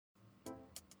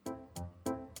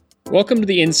Welcome to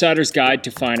the Insider's Guide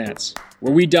to Finance,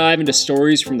 where we dive into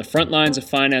stories from the front lines of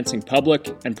financing public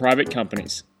and private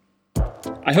companies.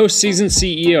 I host seasoned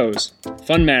CEOs,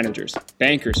 fund managers,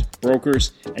 bankers,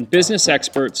 brokers, and business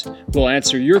experts who will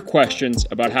answer your questions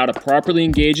about how to properly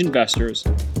engage investors,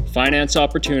 finance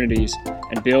opportunities,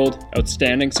 and build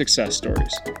outstanding success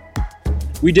stories.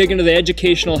 We dig into the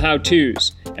educational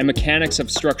how-tos and mechanics of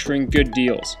structuring good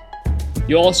deals.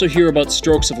 You'll also hear about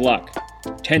strokes of luck,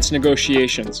 tense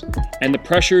negotiations, and the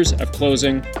pressures of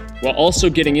closing, while also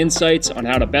getting insights on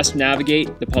how to best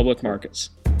navigate the public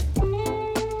markets.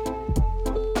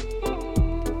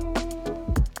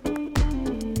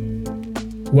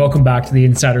 Welcome back to the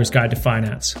Insider's Guide to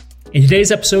Finance. In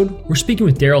today's episode, we're speaking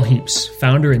with Darrell Heaps,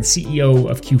 founder and CEO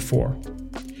of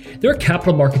Q4. They're a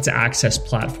capital markets access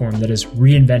platform that is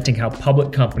reinventing how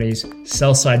public companies,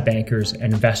 sell-side bankers,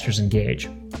 and investors engage.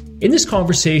 In this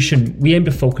conversation, we aim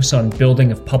to focus on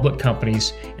building of public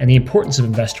companies and the importance of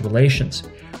investor relations.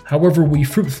 However, we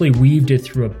fruitfully weaved it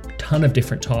through a ton of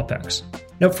different topics.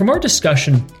 Now, from our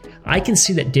discussion, I can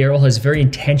see that Darrell has very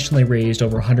intentionally raised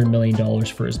over $100 million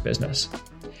for his business.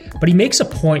 But he makes a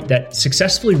point that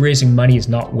successfully raising money is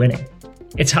not winning.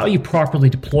 It's how you properly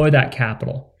deploy that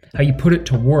capital, how you put it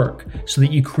to work so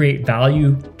that you create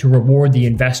value to reward the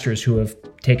investors who have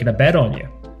taken a bet on you.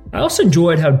 I also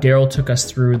enjoyed how Darrell took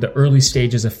us through the early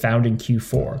stages of founding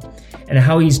Q4 and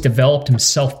how he's developed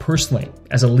himself personally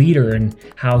as a leader and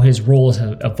how his roles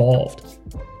have evolved.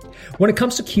 When it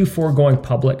comes to Q4 going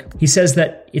public, he says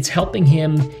that it's helping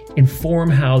him inform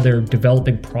how they're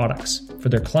developing products for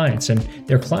their clients, and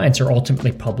their clients are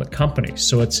ultimately public companies.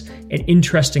 So it's an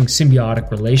interesting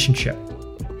symbiotic relationship.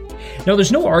 Now,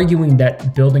 there's no arguing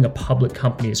that building a public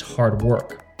company is hard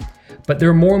work. But there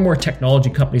are more and more technology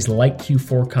companies like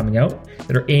Q4 coming out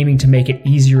that are aiming to make it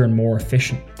easier and more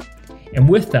efficient. And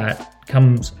with that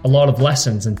comes a lot of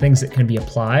lessons and things that can be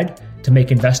applied to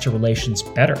make investor relations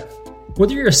better.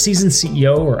 Whether you're a seasoned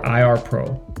CEO or IR pro,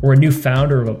 or a new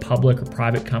founder of a public or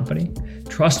private company,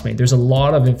 trust me, there's a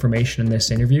lot of information in this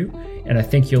interview, and I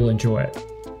think you'll enjoy it.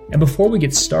 And before we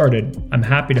get started, I'm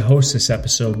happy to host this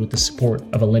episode with the support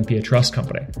of Olympia Trust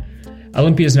Company.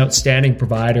 Olympia is an outstanding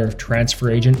provider of transfer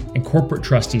agent and corporate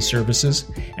trustee services,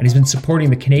 and has been supporting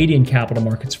the Canadian capital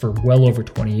markets for well over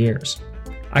 20 years.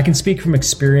 I can speak from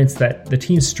experience that the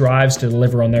team strives to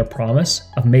deliver on their promise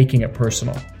of making it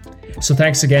personal. So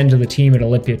thanks again to the team at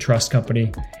Olympia Trust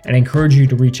Company, and I encourage you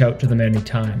to reach out to them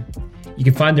anytime. You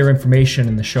can find their information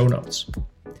in the show notes.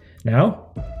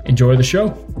 Now, enjoy the show.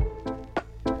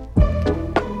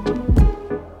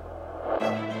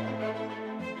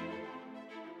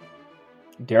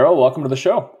 Darrell, welcome to the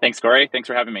show. Thanks, Corey. Thanks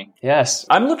for having me. Yes,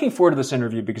 I'm looking forward to this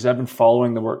interview because I've been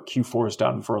following the work Q4 has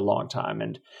done for a long time.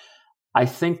 And I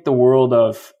think the world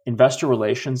of investor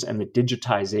relations and the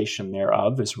digitization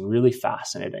thereof is really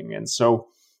fascinating. And so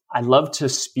I'd love to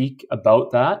speak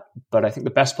about that, but I think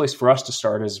the best place for us to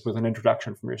start is with an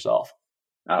introduction from yourself.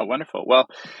 Oh, wonderful. Well,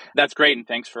 that's great. And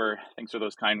thanks for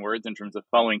those kind words in terms of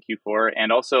following Q4,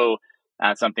 and also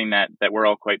something that we're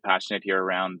all quite passionate here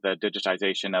around, the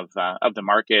digitization of the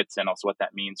markets, and also what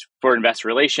that means for investor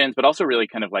relations, but also really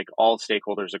kind of like all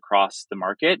stakeholders across the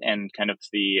market, and kind of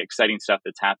the exciting stuff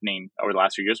that's happening over the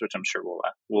last few years, which I'm sure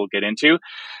we'll get into.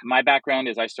 My background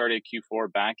is I started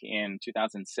Q4 back in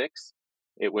 2006.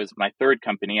 It was my third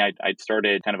company. I'd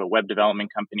started kind of a web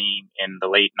development company in the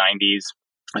late 90s.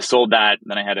 I sold that.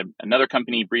 Then I had another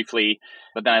company briefly,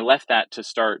 but then I left that to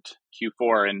start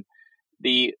Q4. And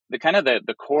the kind of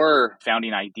the core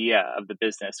founding idea of the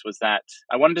business was that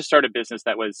I wanted to start a business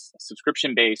that was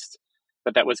subscription based,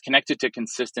 but that was connected to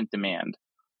consistent demand.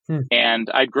 And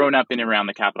I'd grown up in and around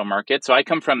the capital market. So I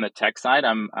come from the tech side.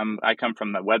 I come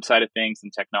from the web side of things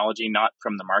and technology, not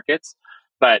from the markets,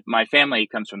 but my family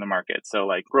comes from the market. So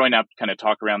like growing up, kind of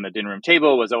talk around the dinner room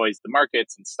table was always the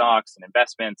markets and stocks and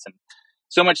investments. And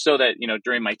so much so that,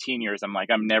 during my teen years, I'm like,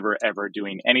 I'm never, ever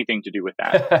doing anything to do with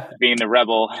that, being the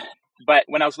rebel. But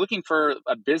when I was looking for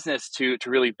a business to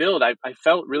really build, I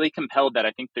felt really compelled that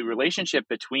I think the relationship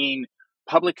between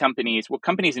public companies, well,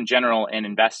 companies in general and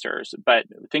investors, but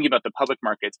thinking about the public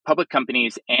markets, public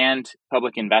companies and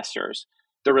public investors,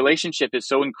 the relationship is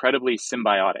so incredibly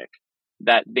symbiotic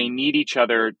that they need each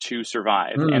other to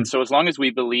survive. And so as long as we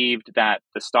believed that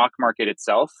the stock market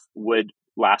itself would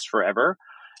last forever,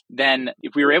 then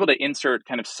if we were able to insert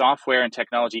kind of software and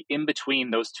technology in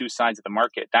between those two sides of the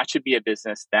market, that should be a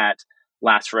business that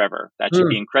lasts forever. That should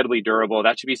be incredibly durable.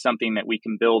 That should be something that we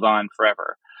can build on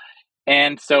forever.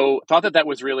 And so I thought that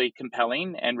was really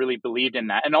compelling, and really believed in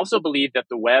that, and also believed that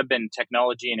the web and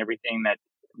technology and everything that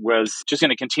was just going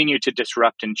to continue to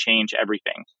disrupt and change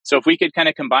everything. So if we could kind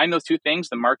of combine those two things,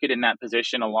 the market in that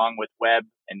position along with web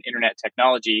and internet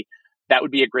technology, that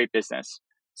would be a great business.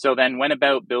 So then went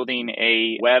about building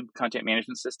a web content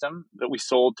management system that we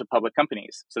sold to public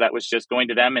companies. So that was just going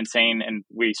to them and saying, and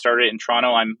we started in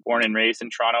Toronto. I'm born and raised in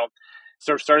Toronto.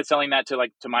 So started selling that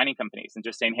to mining companies and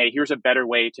just saying, hey, here's a better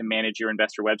way to manage your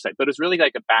investor website. But it was really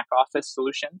like a back office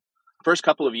solution. First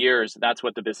couple of years, that's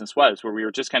what the business was, where we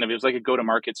were just it was like a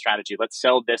go-to-market strategy. Let's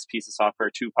sell this piece of software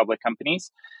to public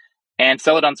companies and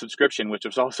sell it on subscription, which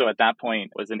was also at that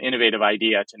point was an innovative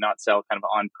idea to not sell kind of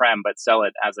on-prem, but sell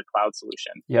it as a cloud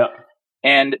solution. Yeah.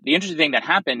 And the interesting thing that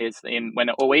happened is when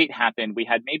 2008 happened, we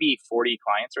had maybe 40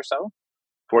 clients or so,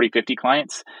 40, 50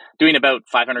 clients doing about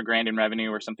 500 grand in revenue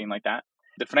or something like that.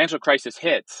 The financial crisis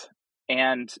hits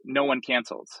and no one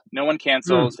cancels. No one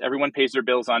cancels. Everyone pays their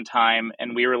bills on time.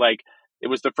 And we were like, it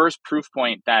was the first proof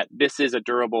point that this is a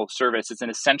durable service. It's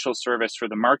an essential service for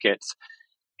the markets.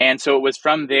 And so it was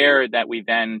from there that we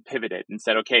then pivoted and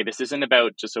said, okay, this isn't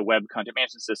about just a web content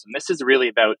management system. This is really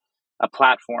about a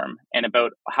platform and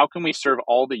about how can we serve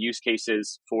all the use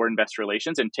cases for investor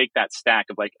relations and take that stack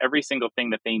of like every single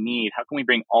thing that they need. How can we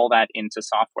bring all that into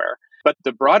software? But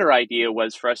the broader idea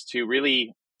was for us to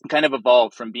really kind of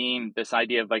evolve from being this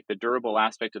idea of like the durable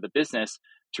aspect of the business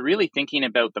to really thinking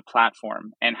about the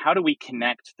platform and how do we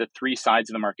connect the three sides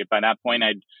of the market. By that point,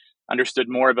 I'd understood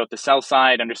more about the sell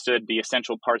side, understood the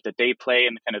essential part that they play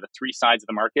in kind of the three sides of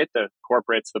the market, the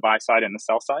corporates, the buy side, and the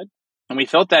sell side. And we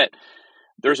felt that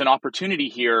there's an opportunity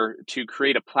here to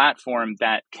create a platform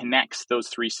that connects those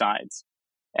three sides.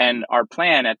 And our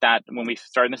plan at that, when we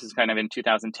started, this is kind of in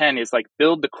 2010, is like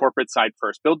build the corporate side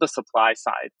first, build the supply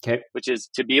side, which is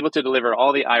to be able to deliver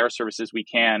all the IR services we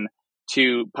can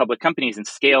to public companies and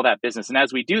scale that business. And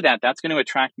as we do that, that's going to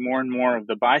attract more and more of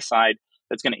the buy side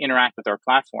that's going to interact with our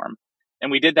platform.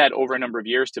 And we did that over a number of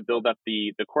years to build up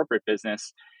the corporate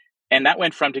business. And that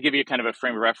went from, to give you kind of a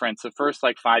frame of reference, the first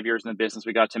 5 years in the business,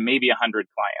 we got to maybe 100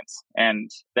 clients. And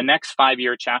the next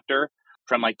 5-year chapter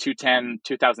from 2010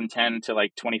 to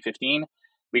 2015,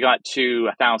 we got to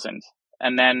 1,000.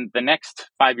 And then the next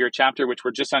 5-year chapter, which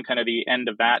we're just on kind of the end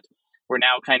of that, we're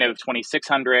now kind of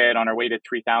 2,600 on our way to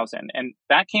 3,000. And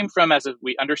that came from as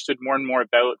we understood more and more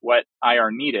about what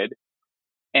IR needed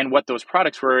and what those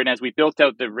products were. And as we built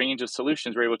out the range of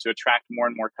solutions, we were able to attract more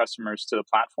and more customers to the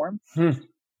platform.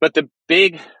 But the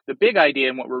big idea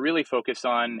and what we're really focused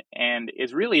on and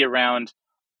is really around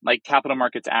capital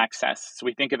markets access. So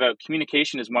we think about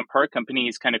communication as one part,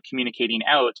 companies kind of communicating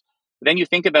out. But then you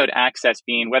think about access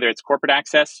being whether it's corporate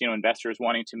access, investors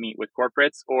wanting to meet with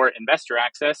corporates, or investor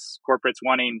access, corporates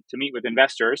wanting to meet with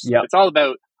investors. Yep. It's all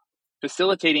about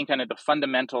facilitating kind of the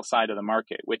fundamental side of the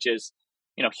market, which is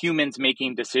humans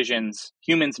making decisions,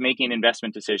 humans making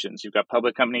investment decisions. You've got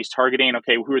public companies targeting,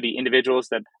 okay, who are the individuals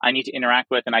that I need to interact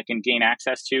with and I can gain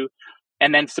access to?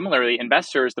 And then similarly,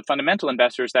 investors, the fundamental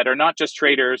investors that are not just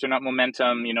traders, they're not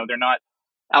momentum, they're not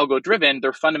algo driven,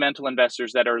 they're fundamental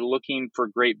investors that are looking for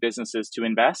great businesses to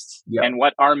invest. Yep. And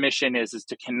what our mission is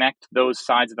to connect those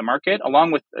sides of the market,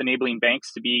 along with enabling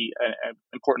banks to be an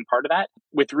important part of that,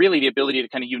 with really the ability to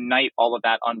kind of unite all of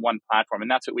that on one platform. And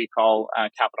that's what we call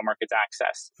capital markets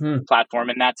access platform.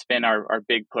 And that's been our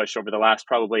big push over the last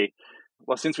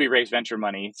since we raised venture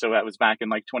money. So that was back in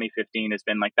 2015, has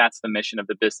been that's the mission of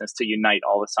the business, to unite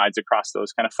all the sides across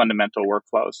those kind of fundamental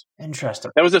workflows.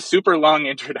 Interesting. That was a super long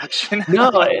introduction. No,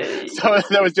 so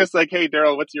that was just hey,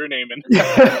 Darrell, what's your name? And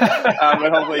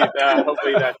but hopefully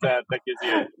that gives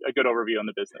you a good overview on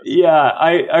the business. Yeah,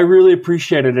 I really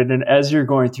appreciated it. And as you're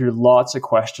going through, lots of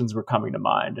questions were coming to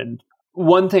mind. And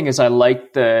one thing is I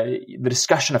like the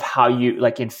discussion of how you,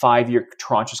 in 5-year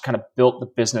tranches, kind of built the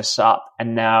business up.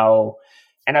 And now,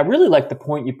 and I really like the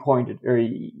point you pointed, or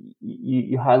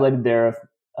you highlighted there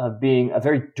of being a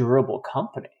very durable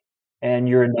company and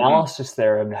your analysis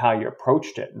there and how you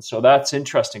approached it. And so that's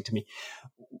interesting to me.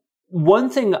 One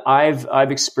thing I've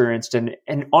experienced, and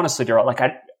honestly, Darrell,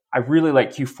 I really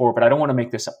like Q4, but I don't want to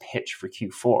make this a pitch for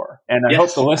Q4. And I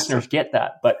hope the listeners get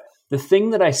that. But the thing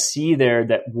that I see there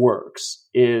that works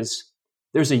is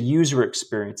there's a user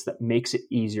experience that makes it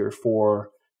easier for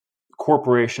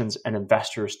corporations and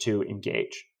investors to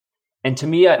engage. And to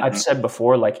me, I've said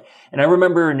before, and I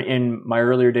remember in my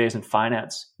earlier days in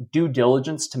finance, due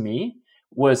diligence to me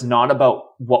was not about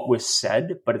what was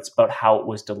said, but it's about how it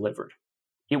was delivered.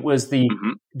 It was the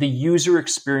user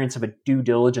experience of a due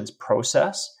diligence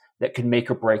process that could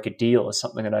make or break a deal is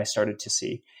something that I started to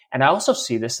see. And I also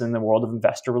see this in the world of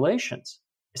investor relations,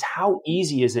 is how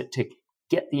easy is it to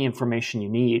get the information you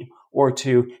need or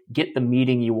to get the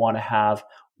meeting you want to have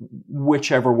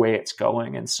whichever way it's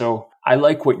going. And so I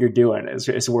like what you're doing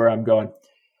is where I'm going.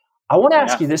 I want to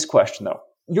ask you this question though.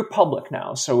 You're public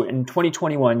now. So in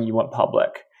 2021, you went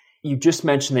public. You just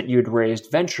mentioned that you had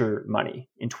raised venture money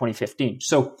in 2015.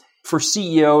 So for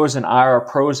CEOs and IR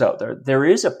pros out there, there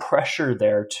is a pressure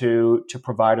there to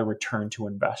provide a return to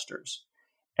investors.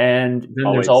 And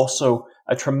then there's also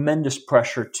a tremendous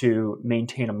pressure to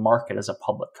maintain a market as a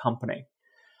public company.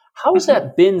 How has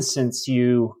that been since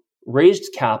you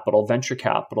raised capital, venture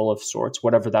capital of sorts,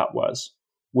 whatever that was,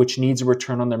 which needs a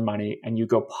return on their money, and you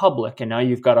go public, and now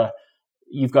you've got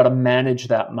to manage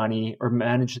that money or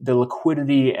manage the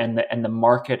liquidity and the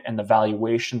market and the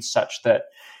valuation such that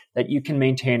you can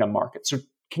maintain a market. So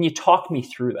can you talk me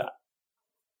through that?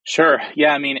 Sure.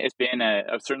 Yeah. I mean, it's been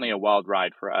certainly a wild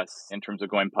ride for us in terms of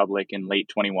going public in late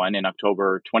 21, in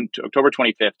October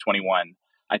 25th, 21.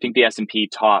 I think the S&P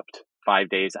topped 5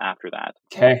 days after that.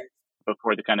 Okay.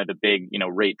 Before the kind of the big,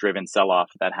 rate driven sell off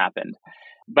that happened.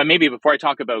 But maybe before I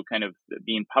talk about kind of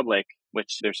being public,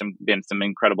 which there's been some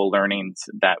incredible learnings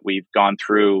that we've gone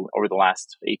through over the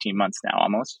last 18 months now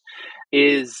almost,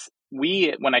 is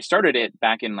when I started it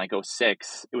back in like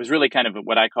 06, it was really kind of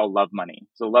what I call love money.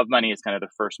 So love money is kind of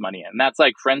the first money. And that's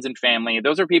like friends and family.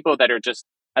 Those are people that are just,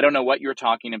 I don't know what you're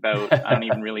talking about. I don't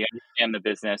even really understand the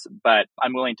business, but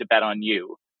I'm willing to bet on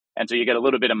you. And so you get a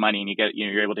little bit of money and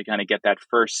you're able to kind of get that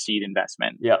first seed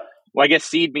investment. Yeah. Well, I guess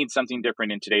seed means something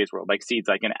different in today's world. Like seed's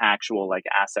like an actual like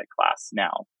asset class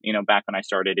now. Back when I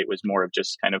started, it was more of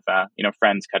just kind of,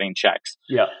 friends cutting checks.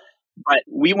 Yeah. But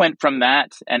we went from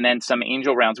that and then some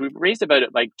angel rounds. We've raised about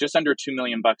like just under $2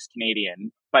 million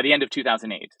Canadian by the end of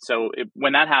 2008. So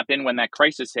when that happened, when that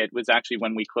crisis hit, was actually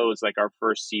when we closed like our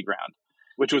first seed round,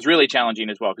 which was really challenging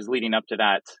as well, because leading up to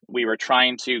that, we were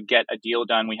trying to get a deal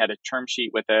done. We had a term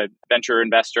sheet with a venture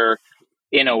investor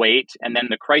in 2008, and then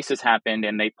the crisis happened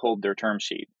and they pulled their term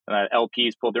sheet.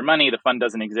 LPs pulled their money, the fund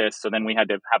doesn't exist. So then we had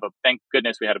to thank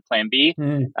goodness we had a plan B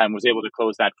and was able to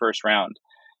close that first round.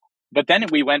 But then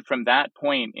we went from that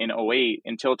point in 2008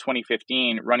 until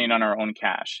 2015 running on our own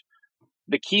cash.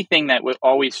 The key thing that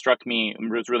always struck me and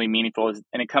was really meaningful is,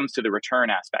 and it comes to the return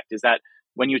aspect, is that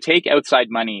when you take outside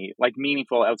money, like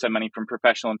meaningful outside money from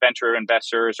professional and venture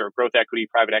investors or growth equity,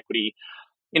 private equity,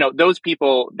 those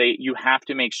people, you have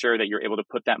to make sure that you're able to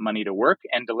put that money to work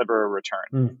and deliver a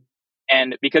return.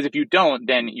 And because if you don't,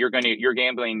 then you're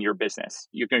gambling your business.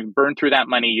 You can burn through that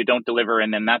money, you don't deliver.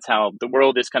 And then that's how the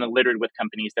world is kind of littered with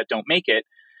companies that don't make it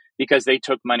because they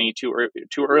took money too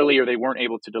early or they weren't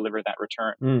able to deliver that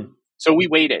return. So we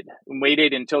waited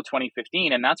until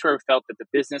 2015. And that's where we felt that the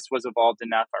business was evolved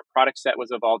enough, our product set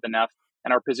was evolved enough,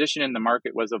 and our position in the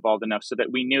market was evolved enough so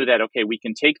that we knew that, okay, we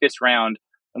can take this round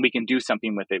and we can do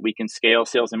something with it. We can scale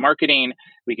sales and marketing.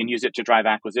 We can use it to drive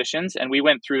acquisitions. And we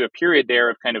went through a period there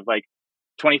of kind of like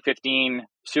 2015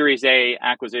 Series A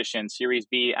acquisitions, Series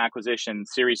B acquisitions,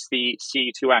 Series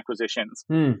C2 acquisitions.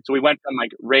 So we went from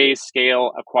like raise,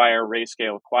 scale, acquire, raise,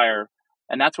 scale, acquire.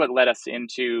 And that's what led us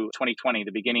into 2020,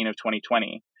 the beginning of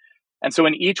 2020. And so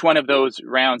in each one of those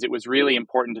rounds, it was really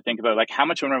important to think about like how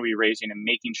much money are we raising and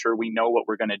making sure we know what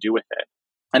we're going to do with it.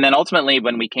 And then ultimately,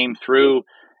 when we came through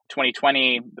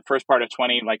 2020, the first part of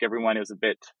 20, like everyone is a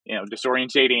bit,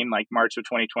 disorientating, like March of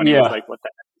 2020 was like, what the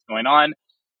heck is going on?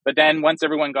 But then once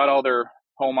everyone got all their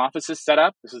home offices set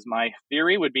up, this is my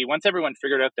theory, would be once everyone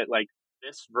figured out that like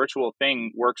this virtual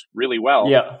thing works really well,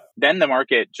 then the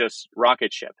market just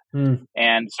rocket ship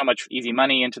and so much easy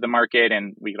money into the market.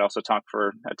 And we could also talk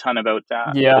for a ton about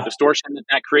the distortion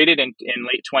that created in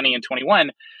late 20 and 21.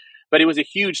 But it was a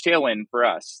huge tailwind for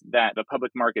us that the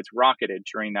public markets rocketed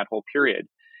during that whole period.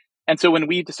 And so when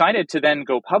we decided to then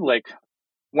go public,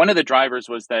 one of the drivers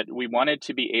was that we wanted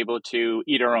to be able to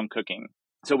eat our own cooking.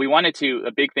 So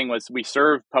a big thing was we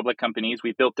serve public companies.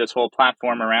 We built this whole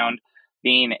platform around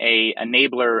being a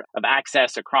enabler of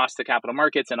access across the capital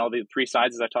markets and all the three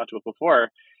sides as I talked about before.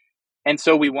 And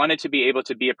so we wanted to be able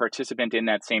to be a participant in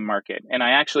that same market. And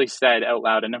I actually said out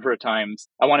loud a number of times,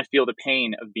 I want to feel the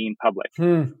pain of being public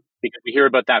because we hear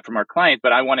about that from our clients,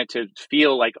 but I wanted to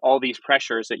feel like all these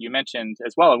pressures that you mentioned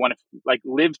as well. I want to like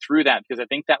live through that because I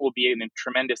think that will be a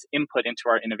tremendous input into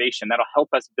our innovation. That'll help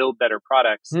us build better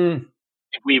products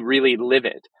if we really live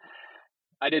it.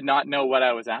 I did not know what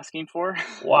I was asking for.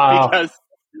 Wow. Because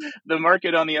the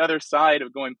market on the other side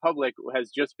of going public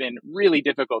has just been really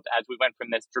difficult as we went from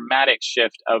this dramatic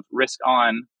shift of risk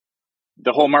on.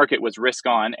 The whole market was risk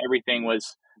on. Everything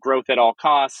was growth at all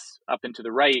costs up and to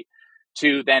the right,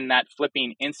 to then that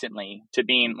flipping instantly to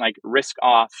being like risk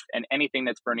off, and anything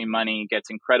that's burning money gets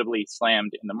incredibly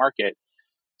slammed in the market.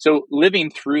 So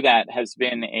living through that has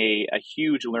been a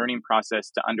huge learning process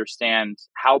to understand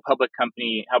how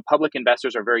public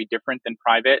investors are very different than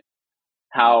private,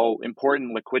 how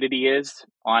important liquidity is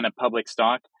on a public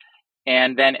stock,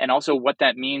 and also what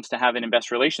that means to have an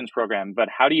investor relations program. But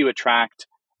how do you attract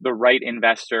the right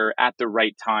investor at the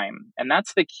right time? And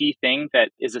that's the key thing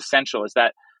that is essential, is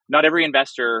that not every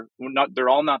investor, they're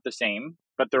all not the same,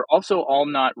 but they're also all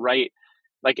not right.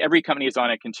 Like every company is on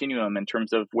a continuum in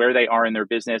terms of where they are in their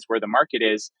business, where the market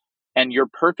is. And your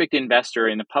perfect investor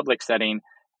in the public setting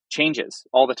changes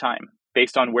all the time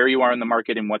based on where you are in the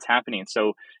market and what's happening.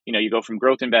 So, you go from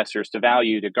growth investors to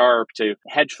value to GARP to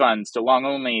hedge funds to long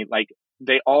only, like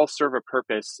they all serve a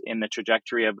purpose in the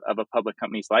trajectory of a public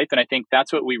company's life. And I think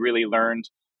that's what we really learned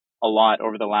a lot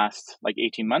over the last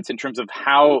 18 months in terms of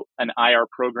how an IR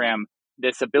program,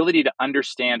 this ability to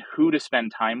understand who to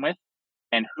spend time with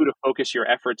and who to focus your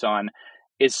efforts on,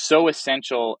 is so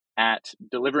essential at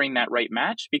delivering that right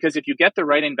match. Because if you get the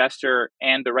right investor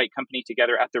and the right company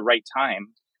together at the right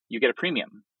time, you get a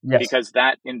premium. Yes. Because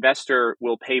that investor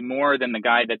will pay more than the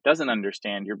guy that doesn't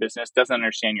understand your business, doesn't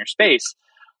understand your space.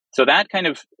 So that kind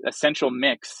of essential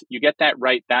mix, you get that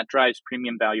right, that drives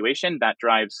premium valuation, that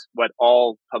drives what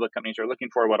all public companies are looking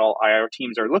for, what all IR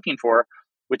teams are looking for,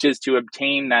 which is to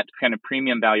obtain that kind of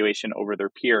premium valuation over their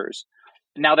peers.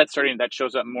 Now that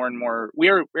shows up more and more.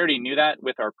 We already knew that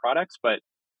with our products, but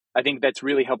I think that's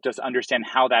really helped us understand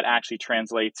how that actually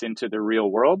translates into the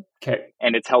real world. Okay.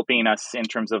 And it's helping us in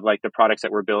terms of the products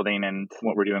that we're building and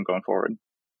what we're doing going forward.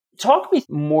 Talk me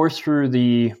more through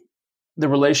the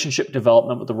relationship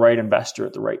development with the right investor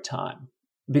at the right time,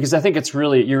 because I think it's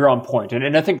really, you're on point.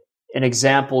 And I think an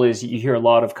example is you hear a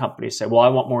lot of companies say, well, I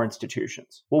want more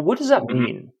institutions. Well, what does that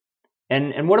mean?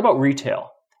 And what about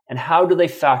retail? And how do they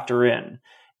factor in?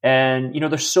 And,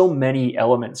 there's so many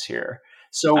elements here.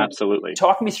 So absolutely,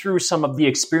 talk me through some of the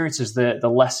experiences, the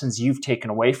lessons you've taken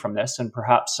away from this, and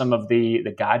perhaps some of the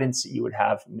guidance that you would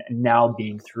have now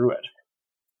being through it.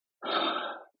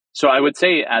 So I would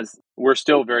say, as we're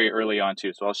still very early on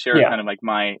too, so I'll share kind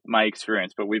of my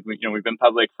experience, but we've been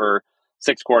public for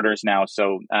 6 quarters now.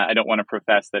 So I don't want to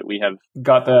profess that we have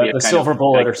got the silver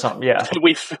bullet or something. Yeah.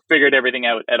 We've figured everything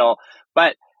out at all.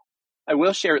 But I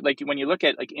will share, when you look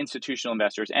at institutional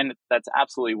investors, and that's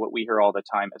absolutely what we hear all the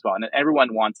time as well. And everyone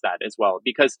wants that as well,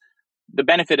 because the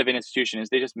benefit of an institution is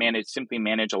they just simply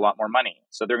manage a lot more money.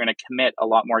 So they're going to commit a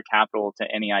lot more capital to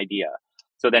any idea.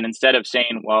 So then instead of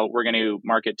saying, well, we're going to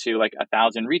market to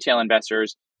 1,000 retail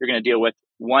investors, you're going to deal with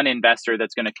one investor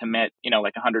that's going to commit,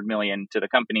 100 million to the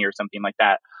company or something like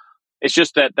that. It's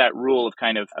just that rule of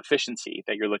kind of efficiency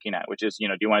that you're looking at, which is, do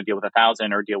you want to deal with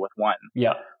 1,000 or deal with one?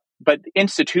 Yeah. But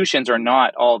institutions are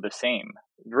not all the same.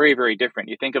 Very, very different.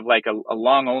 You think of a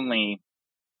long only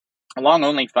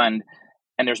fund,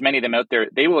 and there's many of them out there.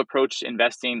 They will approach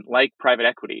investing like private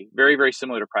equity, very, very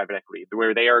similar to private equity,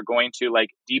 where they are going to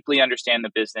deeply understand the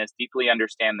business, deeply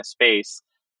understand the space,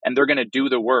 and they're going to do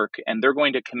the work, and they're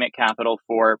going to commit capital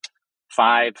for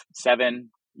 5-7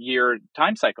 year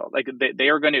time cycle.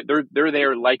 They're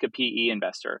there like a PE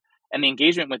investor. And the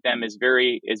engagement with them is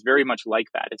very much like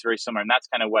that. It's very similar. And that's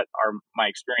kind of what my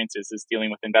experience is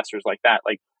dealing with investors like that,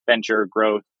 like venture,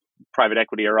 growth, private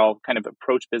equity are all kind of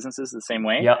approach businesses the same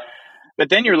way. Yeah. But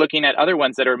then you're looking at other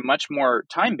ones that are much more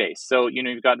time-based. So,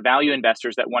 you've got value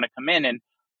investors that want to come in, and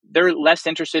they're less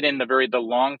interested in the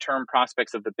long-term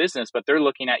prospects of the business, but they're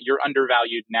looking at, you're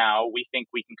undervalued now. We think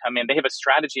we can come in. They have a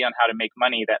strategy on how to make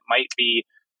money that might be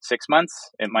 6 months.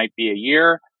 It might be a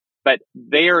year. But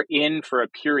they are in for a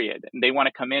period, and they want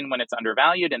to come in when it's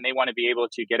undervalued, and they want to be able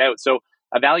to get out. So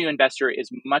a value investor is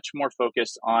much more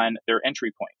focused on their entry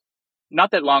point.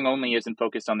 Not that long only isn't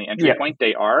focused on the entry point,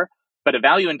 they are, but a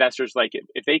value investor is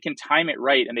if they can time it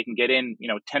right and they can get in,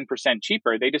 10%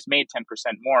 cheaper, they just made 10%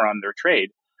 more on their trade.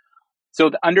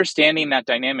 So understanding that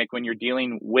dynamic when you're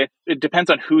dealing with, it depends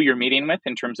on who you're meeting with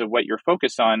in terms of what you're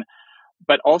focused on.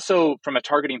 But also from a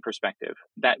targeting perspective,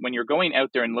 that when you're going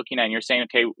out there and looking at it, and you're saying,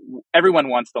 okay, everyone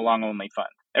wants the long only fund.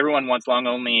 Everyone wants long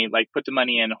only, put the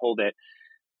money in, hold it.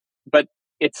 But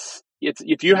it's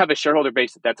if you have a shareholder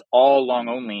base that's all long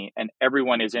only and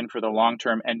everyone is in for the long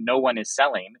term and no one is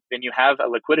selling, then you have a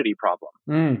liquidity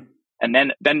problem. And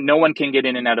then no one can get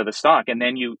in and out of the stock. And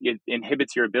then it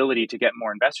inhibits your ability to get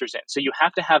more investors in. So you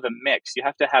have to have a mix. You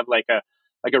have to have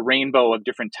a rainbow of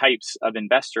different types of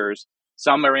investors.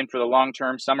 Some are in for the long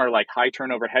term. Some are high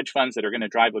turnover hedge funds that are going to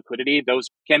drive liquidity. Those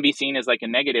can be seen as a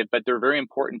negative, but they're very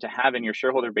important to have in your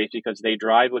shareholder base because they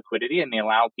drive liquidity and they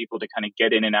allow people to kind of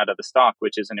get in and out of the stock,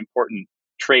 which is an important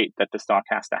trait that the stock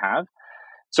has to have.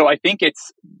 So I think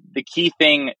the key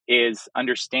thing is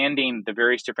understanding the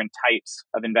various different types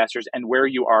of investors and where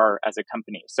you are as a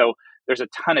company. So there's a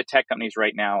ton of tech companies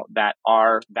right now that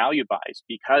are value buys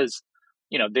because,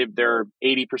 they're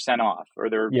 80% off or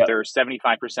they're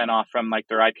 75% off from like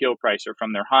their IPO price or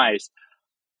from their highs.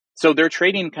 So they're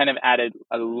trading kind of at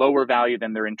a lower value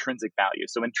than their intrinsic value.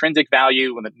 So intrinsic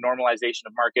value, when the normalization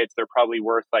of markets, they're probably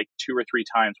worth like 2 or 3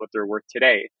 times what they're worth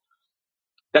today.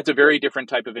 That's a very different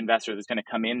type of investor that's going to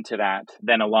come into that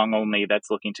than a long only that's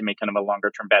looking to make kind of a longer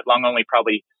term bet. Long only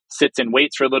probably sits and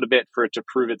waits for a little bit for it to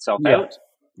prove itself out.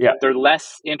 Yeah. They're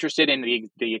less interested in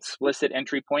the explicit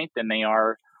entry point than they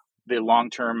are the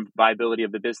long-term viability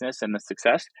of the business and the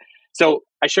success. So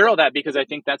I share all that because I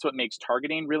think that's what makes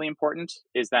targeting really important,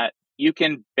 is that you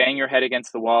can bang your head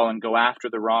against the wall and go after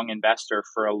the wrong investor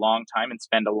for a long time and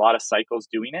spend a lot of cycles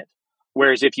doing it.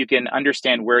 Whereas if you can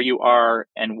understand where you are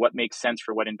and what makes sense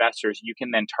for what investors, you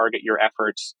can then target your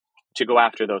efforts to go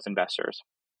after those investors.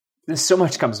 There's so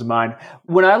much comes to mind.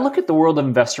 When I look at the world of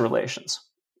investor relations,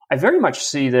 I very much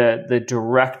see the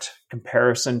direct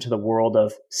comparison to the world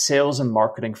of sales and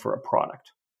marketing for a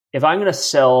product. If I'm going to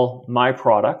sell my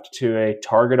product to a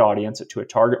target audience, to a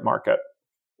target market,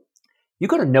 you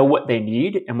got to know what they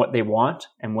need and what they want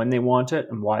and when they want it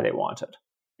and why they want it.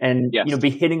 And be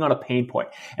hitting on a pain point.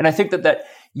 And I think that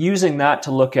using that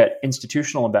to look at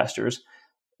institutional investors,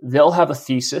 they'll have a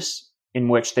thesis in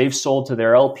which they've sold to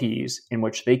their LPs in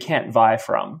which they can't vie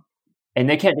from. And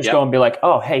they can't just go and be like,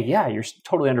 oh, hey, yeah, you're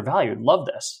totally undervalued. Love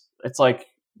this. It's like,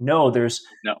 no, there's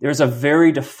a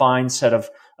very defined set of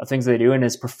things they do. And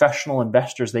as professional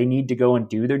investors, they need to go and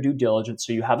do their due diligence.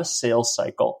 So you have a sales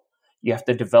cycle. You have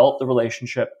to develop the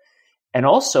relationship. And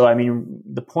also, I mean,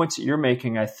 the points that you're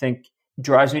making, I think,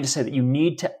 drives me to say that you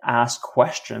need to ask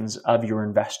questions of your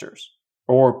investors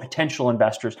or potential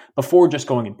investors before just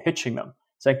going and pitching them.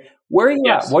 It's like, where are you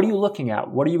at? What are you looking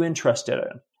at? What are you interested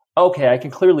in? Okay, I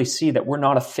can clearly see that we're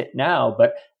not a fit now,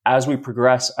 but as we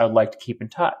progress, I would like to keep in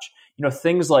touch.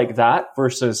 Things like that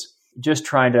versus just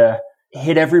trying to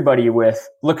hit everybody with,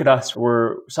 look at us,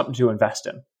 we're something to invest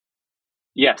in.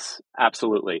 Yes,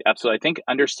 absolutely. Absolutely. I think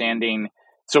understanding,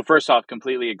 so first off,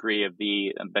 completely agree of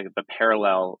the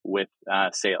parallel with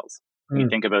sales. You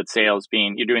think about sales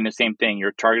being, you're doing the same thing.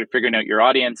 You're figuring out your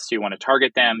audience. You want to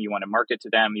target them. You want to market to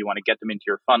them. You want to get them into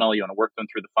your funnel. You want to work them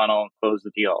through the funnel and close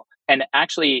the deal. And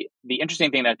actually, the interesting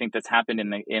thing that I think that's happened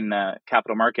in the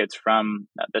capital markets from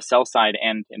the sell side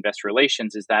and investor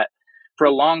relations is that for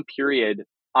a long period,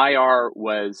 IR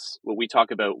was what we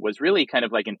talk about was really kind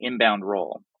of like an inbound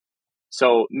role.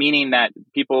 So meaning that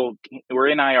people were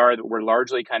in IR that were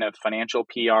largely kind of financial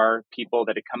PR people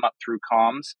that had come up through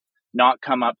comms, not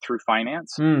come up through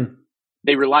finance.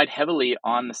 They relied heavily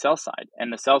on the sell side,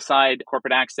 and the sell side,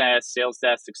 corporate access, sales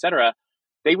desks, et cetera,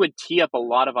 they would tee up a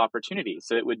lot of opportunities.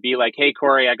 So it would be like, hey,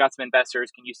 Corey, I got some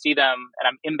investors. Can you see them? And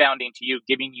I'm inbounding to you,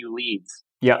 giving you leads.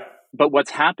 Yeah. But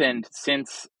what's happened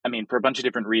since, for a bunch of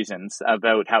different reasons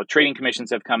about how trading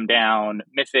commissions have come down,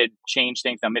 MiFID changed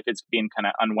things. Now MiFID's been kind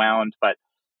of unwound, but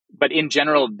in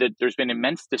general, there's been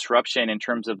immense disruption in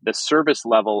terms of the service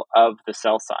level of the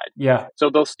sell side. Yeah. So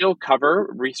they'll still cover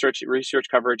research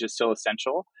coverage is still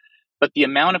essential, but the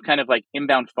amount of kind of like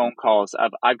inbound phone calls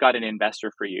of I've got an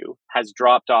investor for you has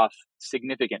dropped off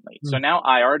significantly. So now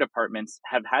IR departments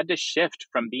have had to shift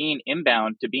from being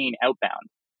inbound to being outbound.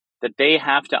 That they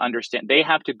have to understand, they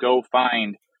have to go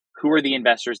find who are the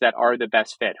investors that are the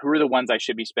best fit, who are the ones I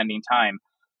should be spending time.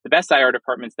 The best IR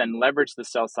departments then leverage the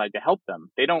sell side to help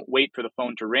them. They don't wait for the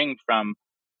phone to ring from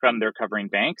their covering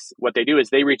banks. What they do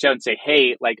is they reach out and say,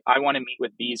 hey, like I want to meet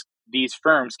with these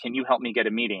firms. Can you help me get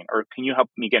a meeting, or can you help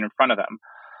me get in front of them?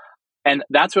 And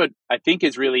that's what I think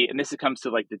is really, and this comes to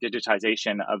like the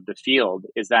digitization of the field,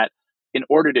 is that in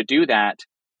order to do that,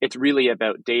 it's really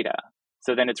about data.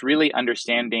 So then it's really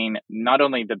understanding not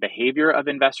only the behavior of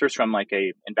investors from like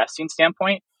a investing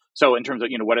standpoint. So in terms of,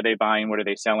 what are they buying? What are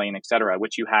they selling, et cetera,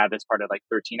 which you have as part of like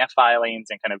 13F filings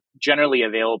and kind of generally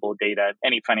available data.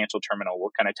 Any financial terminal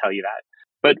will kind of tell you that.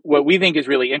 But what we think is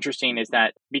really interesting is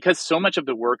that because so much of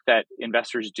the work that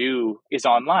investors do is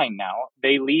online now,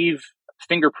 they leave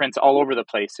fingerprints all over the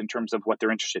place in terms of what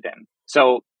they're interested in.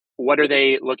 So what are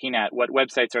they looking at? What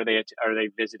websites are they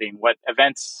visiting? What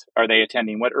events are they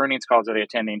attending? What earnings calls are they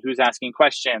attending? Who's asking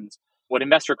questions? What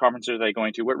investor conferences are they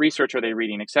going to? What research are they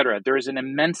reading, et cetera? There is an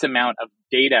immense amount of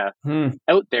data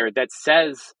out there that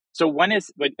says, so one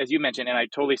is, as you mentioned, and I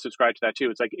totally subscribe to that too.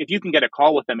 It's like, if you can get a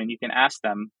call with them and you can ask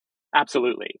them,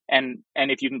 absolutely. And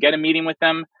if you can get a meeting with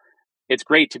them, it's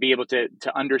great to be able to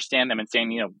understand them and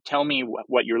saying, tell me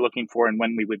what you're looking for and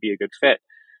when we would be a good fit.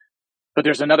 But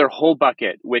there's another whole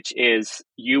bucket, which is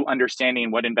you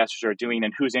understanding what investors are doing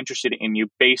and who's interested in you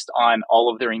based on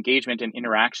all of their engagement and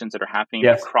interactions that are happening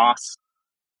Yes.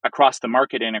 across the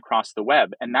market and across the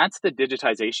web. And that's the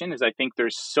digitization. Is I think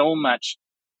there's so much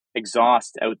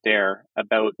exhaust out there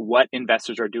about what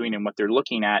investors are doing and what they're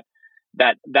looking at,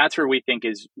 that's where we think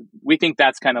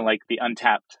that's kind of like the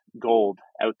untapped gold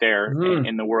out there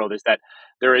in the world, is that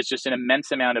there is just an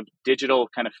immense amount of digital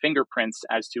kind of fingerprints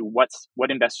as to what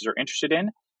investors are interested in.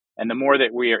 And the more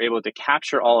that we are able to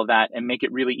capture all of that and make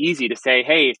it really easy to say,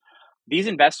 hey, these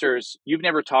investors, you've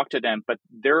never talked to them, but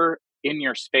they're in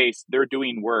your space, they're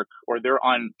doing work, or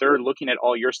they're looking at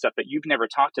all your stuff, but you've never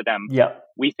talked to them. Yeah.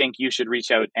 We think you should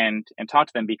reach out and talk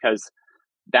to them, because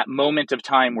that moment of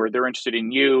time where they're interested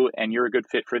in you and you're a good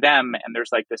fit for them. And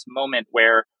there's like this moment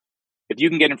where if you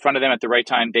can get in front of them at the right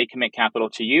time, they commit capital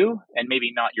to you and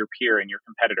maybe not your peer and your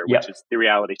competitor, which is the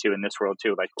reality too in this world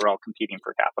too. Like we're all competing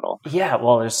for capital. Yeah.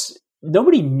 Well,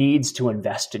 nobody needs to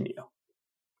invest in you,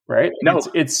 right? No,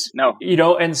 it's no,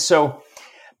 and so,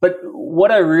 but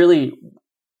what I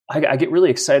get really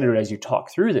excited as you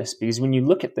talk through this, because when you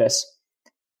look at this,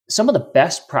 some of the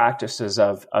best practices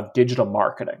of digital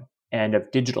marketing and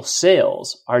of digital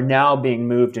sales are now being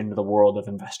moved into the world of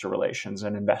investor relations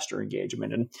and investor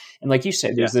engagement. And like you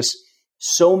said, there's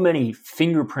so many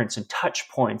fingerprints and touch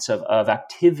points of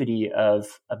activity of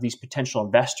these potential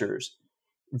investors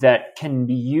that can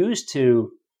be used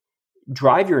to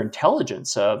drive your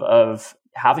intelligence of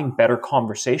having better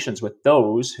conversations with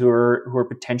those who are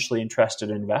potentially interested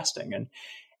in investing.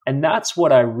 And that's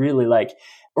what I really like,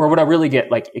 or what I really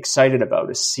get like excited about,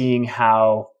 is seeing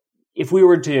how, if we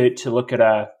were to look at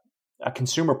a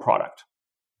consumer product,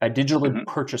 a digitally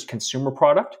purchased consumer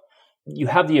product, you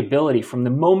have the ability from the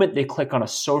moment they click on a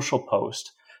social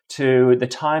post to the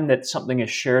time that something is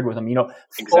shared with them,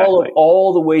 follow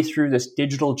all the way through this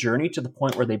digital journey to the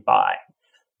point where they buy.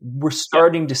 We're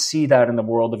starting to see that in the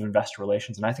world of investor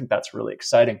relations. And I think that's really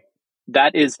exciting.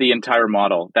 That is the entire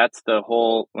model. That's the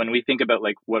whole, when we think about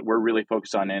like what we're really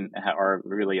focused on and are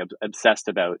really obsessed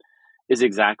about, is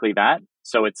exactly that.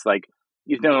 So it's like,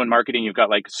 in marketing, you've got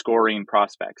like scoring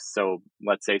prospects. So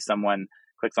let's say someone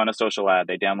clicks on a social ad,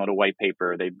 they download a white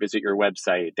paper, they visit your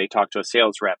website, they talk to a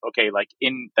sales rep. Okay, like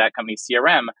in that company's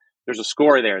CRM, there's a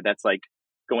score there that's like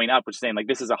going up, which is saying like,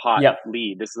 this is a hot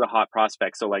lead, this is a hot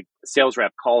prospect. So like sales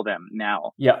rep, call them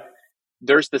now. Yeah.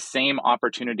 There's the same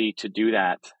opportunity to do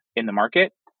that in the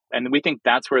market. And we think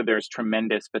that's where there's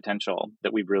tremendous potential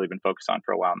that we've really been focused on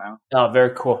for a while now. Oh,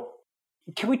 very cool.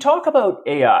 Can we talk about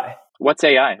AI? What's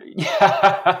AI?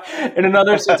 Yeah. In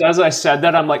another sense, as I said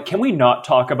that, I'm like, can we not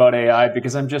talk about AI?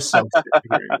 Because I'm just so sick of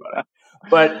hearing about it.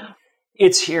 But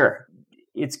it's here.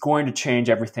 It's going to change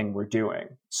everything we're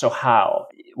doing. So how?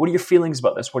 What are your feelings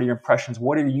about this? What are your impressions?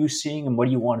 What are you seeing and what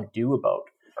do you want to do about?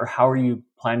 Or how are you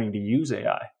planning to use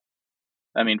AI?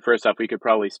 I mean, first off, we could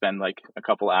probably spend like a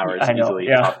couple hours easily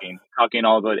talking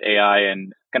all about AI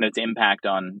and kind of its impact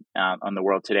on the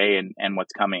world today and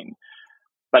what's coming.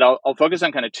 But I'll focus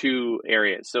on kind of two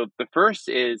areas. So the first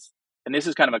is, and this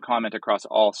is kind of a comment across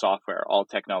all software, all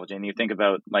technology. And you think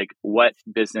about like what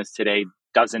business today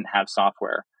doesn't have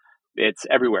software. It's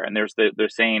everywhere. And they're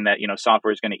saying that,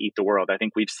 software is going to eat the world. I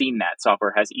think we've seen that.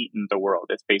 Software has eaten the world.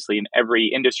 It's basically in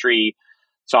every industry,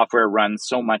 software runs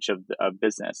so much of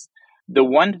business. The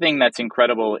one thing that's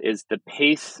incredible is the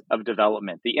pace of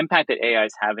development, the impact that AI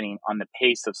is having on the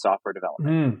pace of software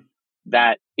development.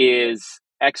 That is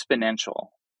exponential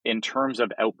in terms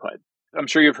of output. I'm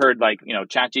sure you've heard like,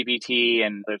 ChatGPT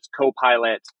and there's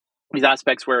Copilot, these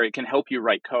aspects where it can help you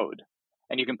write code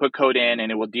and you can put code in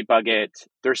and it will debug it.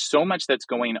 There's so much that's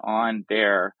going on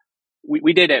there.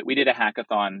 We did a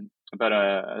hackathon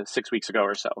about 6 weeks ago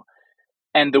or so.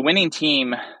 And the winning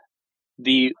team,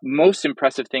 the most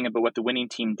impressive thing about what the winning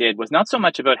team did was not so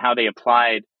much about how they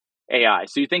applied AI.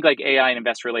 So you think like AI and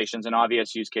investor relations, an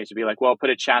obvious use case would be like, well, put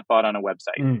a chatbot on a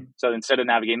website. So instead of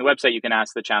navigating the website, you can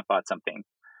ask the chatbot something.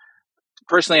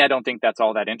 Personally, I don't think that's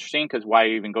all that interesting, because why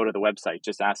even go to the website?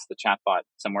 Just ask the chatbot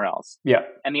somewhere else. Yeah.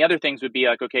 And the other things would be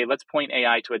like, okay, let's point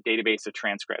AI to a database of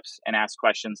transcripts and ask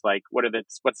questions like,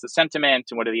 what's the sentiment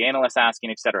and what are the analysts asking,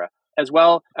 et cetera. As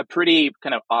well, a pretty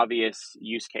kind of obvious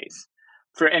use case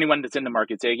for anyone that's in the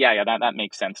market. Say, yeah, that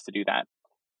makes sense to do that.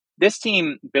 This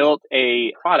team built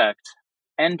a product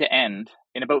end to end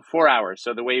in about 4 hours.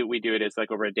 So the way we do it is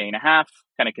like over a day and a half,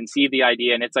 kind of conceive the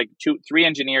idea. And it's like 3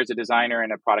 engineers, a designer,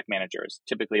 and a product manager is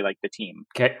typically like the team.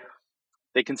 Okay.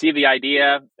 They conceive the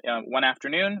idea one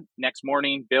afternoon, next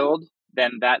morning build,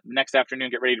 then that next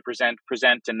afternoon get ready to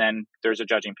present, and then there's a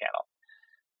judging panel.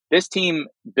 This team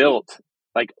built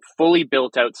like fully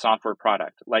built out software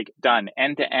product, like done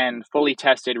end to end, fully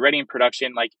tested, ready in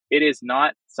production. Like it is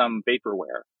not some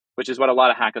vaporware, which is what a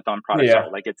lot of hackathon products Yeah.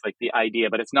 are. Like it's like the idea,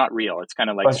 but it's not real. It's kind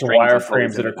of like Bunch of strings and pulleys wireframes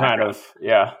in that the are kind background. of,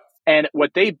 yeah. And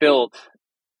what they built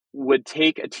would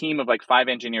take a team of like 5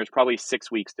 engineers, probably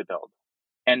 6 weeks to build.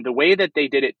 And the way that they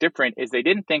did it different is they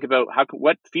didn't think about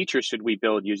what features should we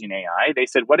build using AI. They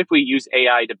said, what if we use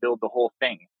AI to build the whole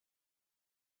thing?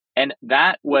 And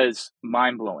that was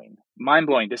mind blowing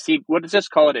to see. What does this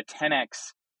call it? A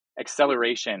 10x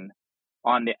acceleration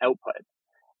on the output.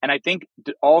 And I think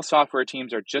all software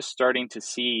teams are just starting to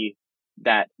see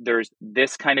that there's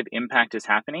this kind of impact is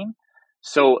happening.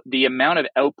 So the amount of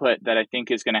output that I think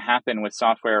is going to happen with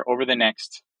software over the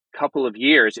next couple of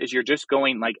years is you're just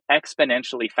going like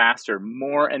exponentially faster,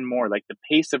 more and more. Like the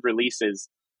pace of releases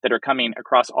that are coming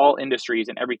across all industries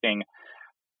and everything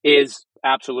is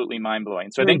absolutely mind blowing.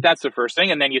 So I think that's the first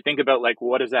thing. And then you think about like,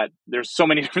 what is that? There's so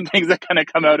many different things that kind of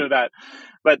come out of that.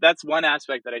 But that's one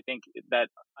aspect that I think that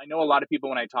I know a lot of people,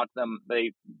 when I talk to them,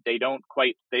 they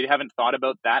haven't thought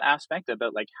about that aspect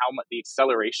about like how much the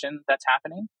acceleration that's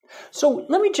happening. So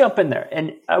let me jump in there.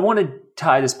 And I want to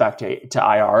tie this back to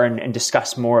IR and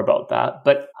discuss more about that.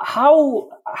 But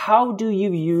how do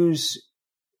you use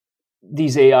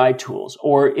these AI tools?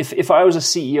 Or if I was a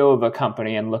CEO of a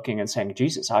company and looking and saying,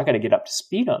 Jesus, I got to get up to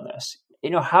speed on this.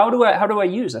 How do I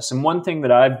use this? And one thing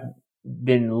that I've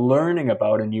been learning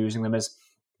about and using them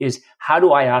is how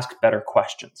do I ask better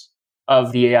questions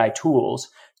of the AI tools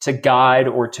to guide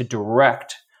or to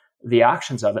direct the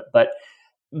actions of it. But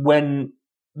when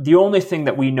the only thing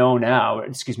that we know now,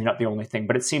 not the only thing,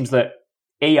 but it seems that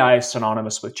AI is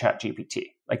synonymous with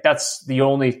ChatGPT. Like that's the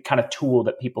only kind of tool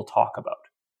that people talk about.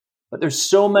 But there's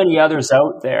so many others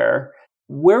out there.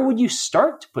 Where would you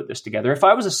start to put this together? If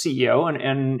I was a CEO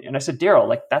and I said, Darrell,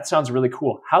 like that sounds really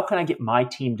cool. How can I get my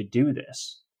team to do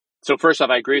this? So first off,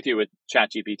 I agree with you with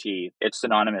ChatGPT. It's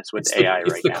synonymous with AI right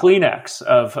now. It's the Kleenex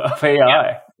of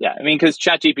AI. Yeah. I mean, because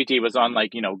ChatGPT was on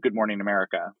like, Good Morning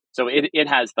America. So it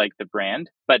has like the brand,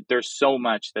 but there's so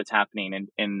much that's happening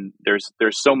and there's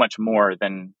so much more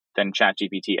than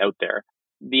ChatGPT out there.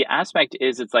 The aspect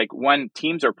is it's like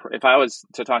if I was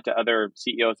to talk to other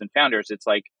CEOs and founders, it's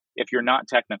like, if you're not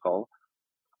technical,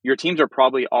 your teams are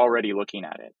probably already looking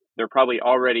at it. They're probably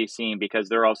already seeing, because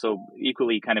they're also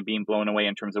equally kind of being blown away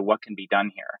in terms of what can be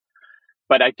done here.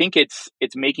 But I think it's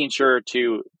making sure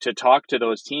to talk to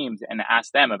those teams and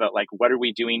ask them about like, what are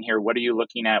we doing here? What are you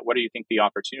looking at? What do you think the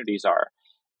opportunities are?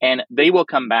 And they will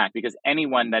come back, because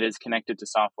anyone that is connected to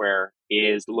software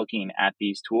is looking at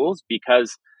these tools,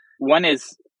 because one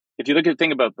is, if you look at the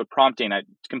thing about the prompting, I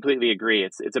completely agree.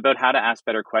 It's about how to ask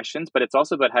better questions, but it's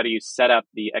also about how do you set up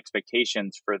the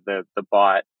expectations for the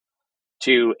bot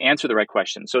to answer the right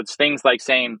questions. So it's things like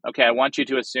saying, okay, I want you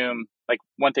to assume, like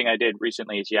one thing I did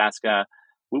recently is you ask,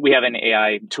 we have an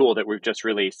AI tool that we've just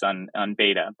released on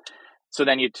beta. So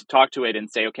then you talk to it and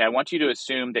say, okay, I want you to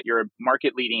assume that you're a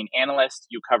market leading analyst.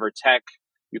 You cover tech,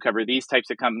 you cover these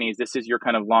types of companies. This is your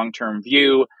kind of long-term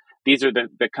view. These are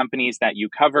the companies that you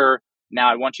cover.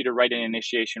 Now I want you to write an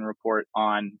initiation report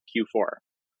on Q4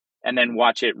 and then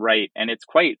watch it write. And it's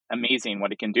quite amazing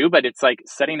what it can do, but it's like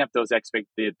setting up those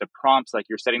the prompts, like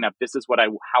you're setting up, this is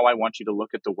how I want you to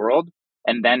look at the world,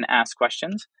 and then ask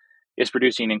questions, is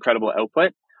producing incredible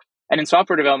output. And in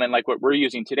software development, like what we're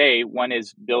using today, one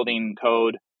is building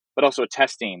code, but also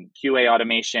testing, QA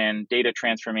automation, data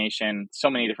transformation.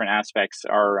 So many different aspects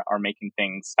are making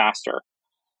things faster.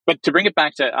 But to bring it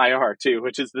back to IR too,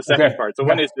 which is the second part. So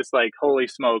one is just like, holy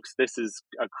smokes, this is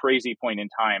a crazy point in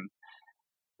time.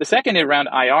 The second around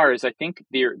IR is I think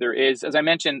there is, as I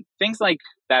mentioned, things like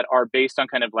that are based on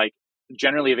kind of like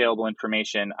generally available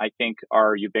information, I think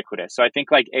are ubiquitous. So I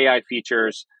think like AI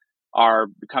features are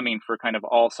coming for kind of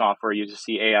all software. You just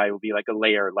see AI will be like a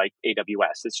layer like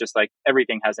AWS. It's just like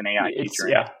everything has an AI feature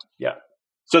in it. Yeah.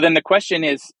 So then the question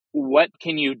is, what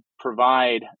can you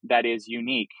provide that is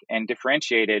unique and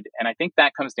differentiated? And I think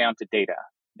that comes down to data.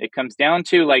 It comes down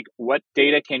to like, what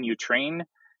data can you train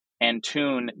and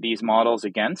tune these models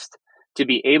against to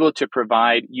be able to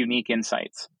provide unique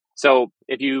insights? So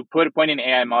if you point an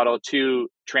AI model to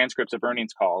transcripts of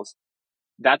earnings calls,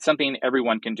 that's something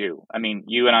everyone can do. I mean,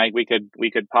 you and I, we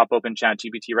could pop open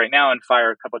ChatGPT right now and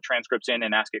fire a couple of transcripts in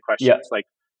and ask it questions. Yeah. Like,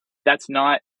 that's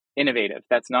not innovative.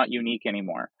 That's not unique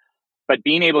anymore. But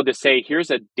being able to say,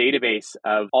 here's a database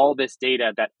of all this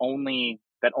data that only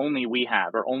we have,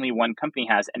 or only one company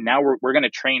has, and now we're going to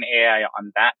train AI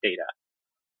on that data.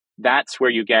 That's where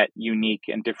you get unique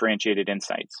and differentiated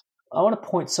insights. I want to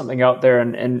point something out there,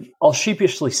 and I'll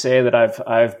sheepishly say that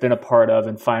I've been a part of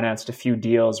and financed a few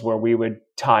deals where we would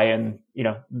tie in,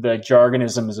 the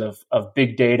jargonisms of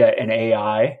big data and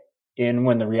AI in,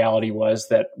 when the reality was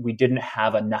that we didn't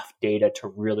have enough data to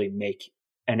really make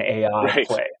an AI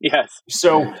play. Yes.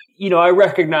 So, I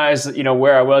recognize,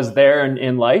 where I was there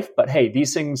in life, but hey,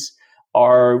 these things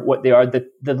are what they are.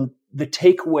 The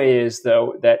takeaway is,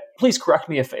 though, that, please correct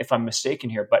me if I'm mistaken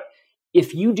here, but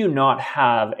if you do not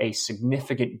have a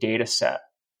significant data set,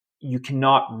 you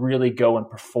cannot really go and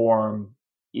perform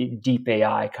deep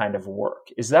AI kind of work.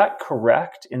 Is that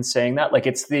correct in saying that? Like,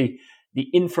 it's the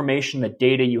information, the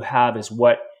data you have is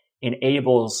what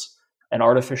enables an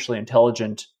artificially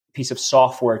intelligent piece of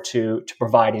software to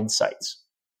provide insights.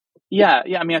 Yeah.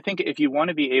 I mean, I think if you want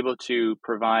to be able to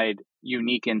provide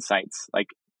unique insights, like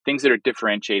things that are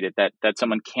differentiated, that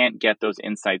someone can't get those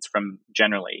insights from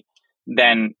generally,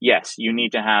 then yes, you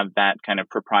need to have that kind of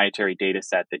proprietary data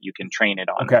set that you can train it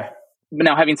on. Okay. But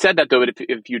now, having said that, though,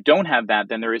 if you don't have that,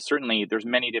 then there's many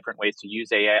different ways to use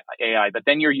AI, but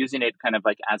then you're using it kind of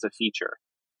like as a feature.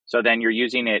 So then you're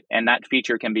using it, and that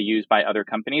feature can be used by other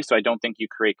companies. So I don't think you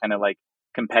create kind of like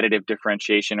competitive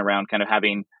differentiation around kind of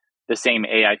having the same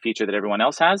AI feature that everyone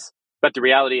else has. But the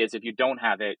reality is, if you don't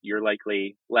have it, you're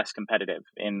likely less competitive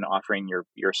in offering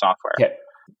your software. Okay.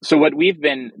 So what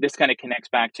this kind of connects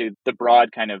back to the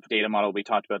broad kind of data model we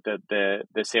talked about, the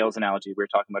sales analogy we were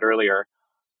talking about earlier.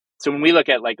 So when we look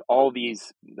at like all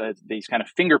these kind of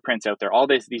fingerprints out there, all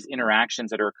these interactions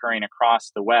that are occurring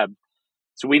across the web,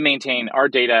 so we maintain our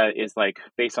data is like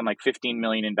based on like 15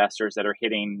 million investors that are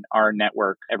hitting our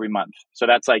network every month. So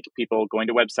that's like people going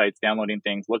to websites, downloading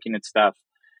things, looking at stuff,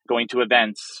 going to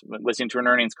events, listening to an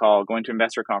earnings call, going to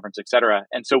investor conference, et cetera.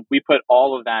 And so we put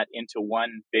all of that into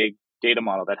one big data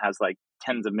model that has like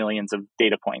tens of millions of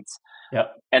data points. Yeah.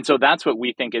 And so that's what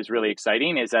we think is really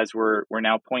exciting, is as we're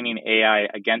now pointing AI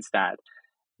against that.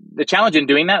 The challenge in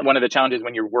doing that, one of the challenges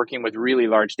when you're working with really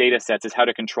large data sets, is how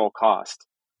to control cost.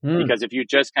 Because if you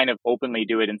just kind of openly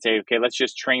do it and say, okay, let's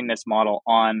just train this model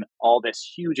on all this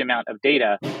huge amount of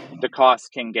data, the costs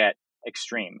can get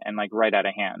extreme and like right out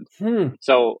of hand.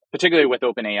 So particularly with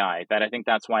OpenAI, I think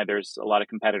that's why there's a lot of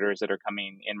competitors that are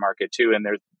coming in market too. And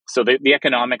so the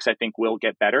economics, I think, will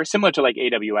get better, similar to like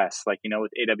AWS, like,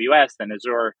 with AWS and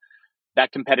Azure.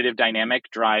 That competitive dynamic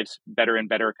drives better and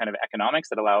better kind of economics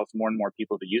that allows more and more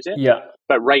people to use it. Yeah.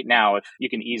 But right now, if you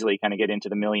can easily kind of get into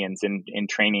the millions in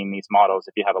training these models,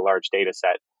 if you have a large data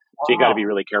set, so you got to be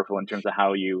really careful in terms of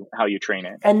how you train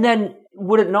it. And then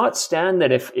would it not stand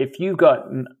that if you got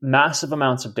massive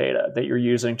amounts of data that you're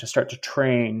using to start to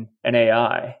train an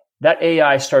AI, that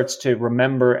AI starts to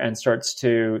remember and starts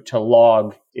to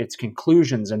log its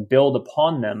conclusions and build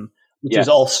upon them, which is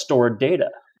all stored data.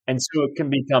 And so it can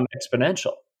become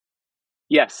exponential.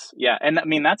 Yes. Yeah. And I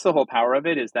mean, that's the whole power of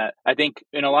it, is that I think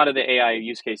in a lot of the AI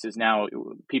use cases now,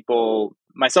 people,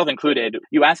 myself included,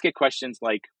 you ask it questions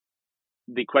like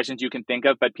the questions you can think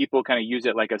of, but people kind of use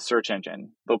it like a search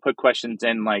engine. They'll put questions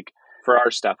in, like for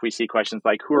our stuff, we see questions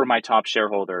like, who are my top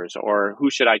shareholders, or who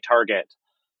should I target?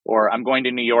 Or I'm going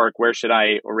to New York, where should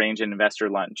I arrange an investor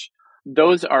lunch?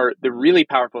 Those are the really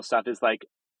powerful stuff, is like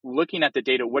looking at the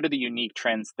data. What are the unique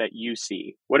trends that you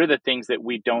see? What are the things that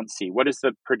we don't see? What is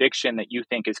the prediction that you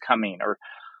think is coming? Or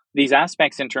these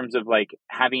aspects in terms of like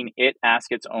having it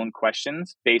ask its own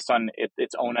questions based on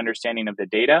its own understanding of the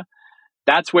data.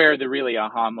 That's where the really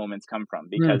aha moments come from,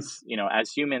 because,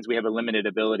 as humans, we have a limited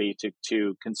ability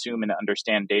to consume and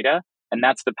understand data. And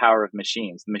that's the power of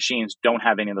machines. The machines don't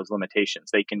have any of those limitations.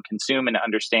 They can consume and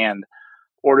understand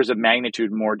orders of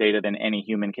magnitude more data than any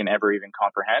human can ever even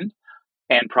comprehend,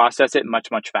 and process it much,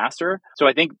 much faster. So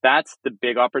I think that's the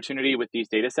big opportunity with these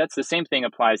data sets. The same thing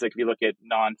applies, like if you look at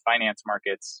non-finance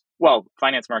markets, well,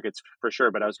 finance markets for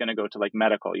sure, but I was going to go to like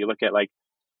medical. You look at like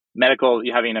medical,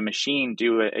 you having a machine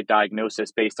do a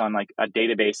diagnosis based on like a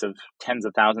database of tens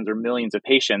of thousands or millions of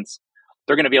patients.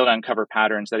 They're going to be able to uncover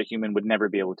patterns that a human would never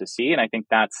be able to see. And I think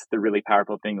that's the really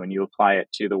powerful thing when you apply it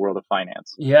to the world of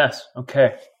finance. Yes.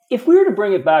 Okay. If we were to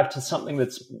bring it back to something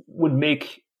that would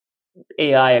make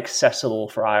AI accessible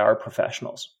for IR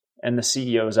professionals and the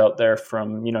CEOs out there,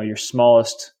 from, your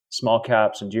smallest small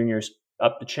caps and juniors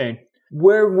up the chain,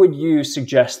 where would you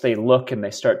suggest they look and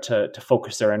they start to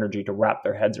focus their energy to wrap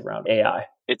their heads around AI?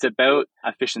 It's about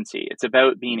efficiency. It's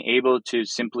about being able to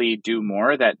simply do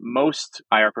more. That most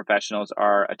IR professionals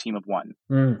are a team of one.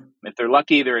 If they're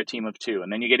lucky, they're a team of two.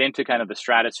 And then you get into kind of the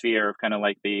stratosphere of kind of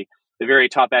like the very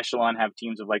top echelon have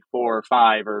teams of like 4 or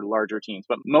 5 or larger teams.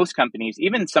 But most companies,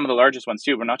 even some of the largest ones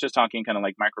too, we're not just talking kind of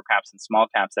like micro caps and small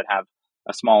caps that have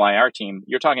a small IR team,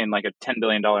 you're talking like a $10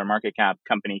 billion market cap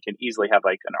company can easily have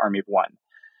like an army of one.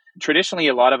 Traditionally,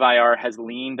 a lot of IR has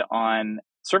leaned on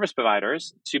service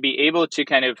providers to be able to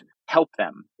kind of help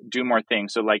them do more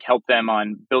things. So like help them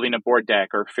on building a board deck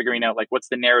or figuring out like what's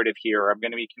the narrative here, or I'm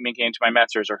going to be communicating to my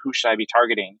investors, or who should I be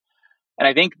targeting? And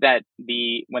I think that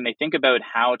when they think about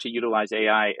how to utilize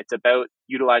AI, it's about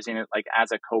utilizing it like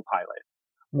as a co-pilot.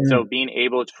 So being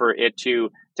able for it to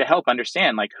help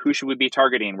understand like who should we be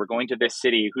targeting? We're going to this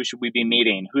city. Who should we be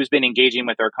meeting? Who's been engaging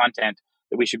with our content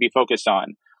that we should be focused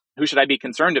on? Who should I be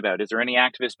concerned about? Is there any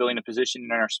activists building a position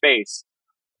in our space?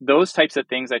 Those types of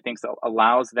things, I think,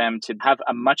 allows them to have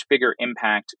a much bigger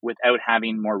impact without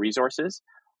having more resources.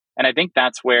 And I think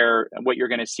that's where what you're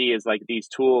going to see is like these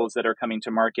tools that are coming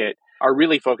to market are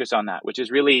really focused on that, which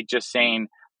is really just saying,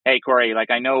 hey, Corey,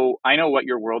 like I know what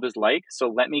your world is like. So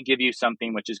let me give you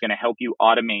something which is going to help you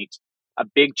automate a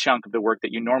big chunk of the work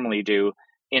that you normally do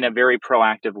in a very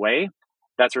proactive way.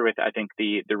 That's where I think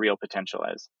the real potential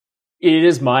is. It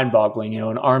is mind-boggling,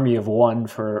 an army of one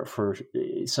for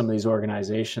some of these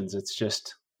organizations. It's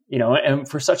just, and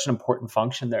for such an important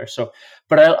function there. So,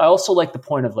 but I also like the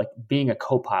point of like being a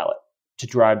co-pilot to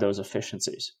drive those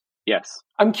efficiencies. Yes.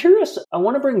 I'm curious. I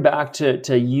want to bring back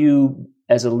to you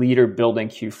as a leader building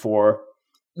Q4.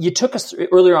 You took us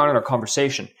earlier on in our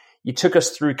conversation. You took us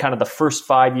through kind of the first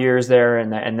 5 years there,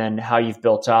 and then how you've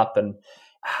built up, and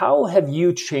how have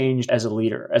you changed as a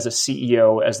leader, as a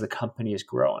CEO, as the company is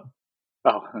growing?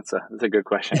 Oh, that's a good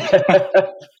question.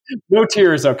 No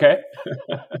tears, okay?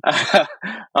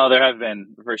 Oh, there have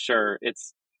been, for sure.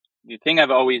 It's the thing I've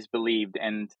always believed,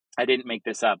 and I didn't make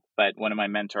this up, but one of my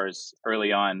mentors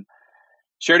early on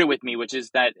shared it with me, which is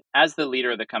that as the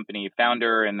leader of the company,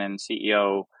 founder and then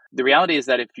CEO, the reality is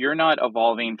that if you're not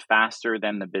evolving faster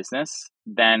than the business,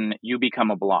 then you become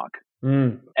a block.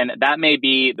 And that may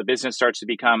be the business starts to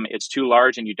become, it's too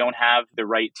large and you don't have the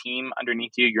right team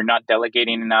underneath you. You're not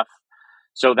delegating enough.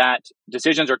 So that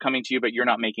decisions are coming to you, but you're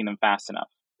not making them fast enough.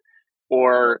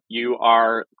 Or you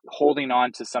are holding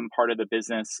on to some part of the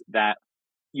business that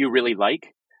you really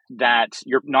like, that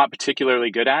you're not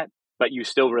particularly good at, but you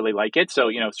still really like it. So,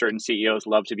 certain CEOs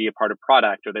love to be a part of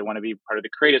product, or they want to be part of the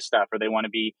creative stuff, or they want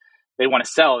to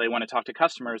sell, they want to talk to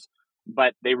customers,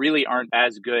 but they really aren't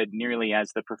as good nearly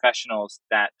as the professionals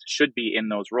that should be in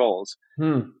those roles.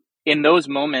 In those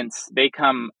moments, they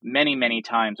come many, many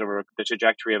times over the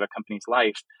trajectory of a company's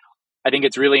life. I think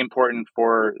it's really important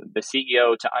for the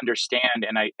CEO to understand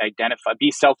and identify,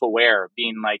 be self-aware,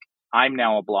 being like, I'm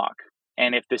now a block.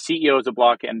 And if the CEO is a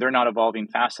block and they're not evolving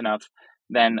fast enough,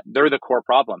 then they're the core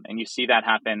problem. And you see that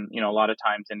happen, a lot of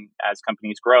times as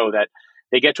companies grow, that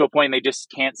they get to a point and they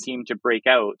just can't seem to break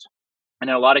out.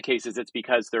 And in a lot of cases, it's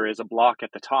because there is a block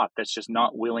at the top that's just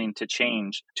not willing to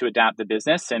change to adapt the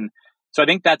business. And so I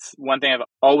think that's one thing I've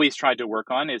always tried to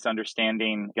work on, is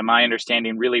understanding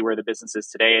really where the business is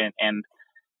today, and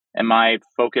am I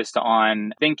focused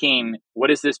on thinking,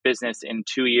 what is this business in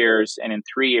 2 years and in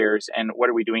 3 years, and what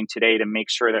are we doing today to make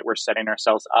sure that we're setting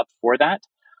ourselves up for that?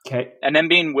 Okay. And then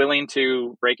being willing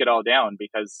to break it all down,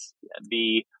 because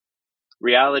the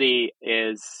reality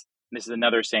is, this is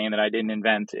another saying that I didn't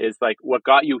invent, is like what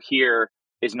got you here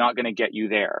is not going to get you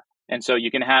there. And so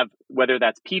you can have, whether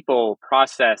that's people,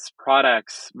 process,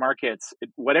 products, markets,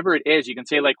 whatever it is, you can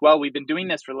say like, well, we've been doing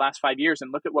this for the last 5 years and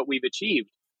look at what we've achieved.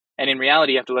 And in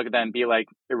reality, you have to look at that and be like,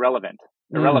 irrelevant.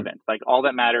 Like all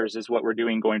that matters is what we're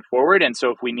doing going forward. And so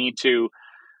if we need to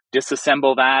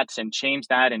disassemble that and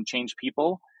change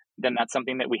people, then that's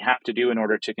something that we have to do in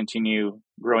order to continue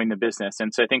growing the business.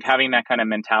 And so I think having that kind of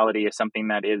mentality is something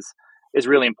that is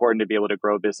really important to be able to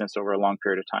grow a business over a long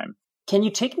period of time. Can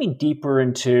you take me deeper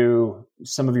into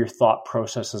some of your thought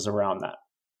processes around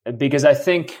that? Because I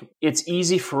think it's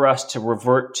easy for us to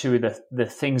revert to the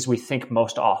things we think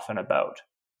most often about.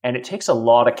 And it takes a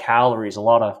lot of calories, a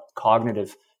lot of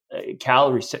cognitive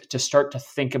calories to start to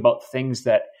think about things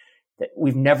that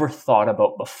we've never thought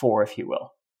about before, if you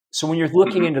will. So when you're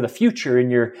looking into the future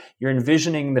and you're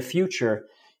envisioning the future,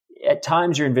 at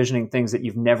times you're envisioning things that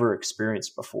you've never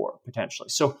experienced before, potentially.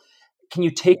 So can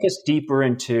you take us deeper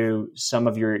into some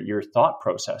of your thought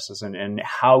processes and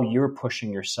how you're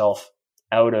pushing yourself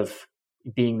out of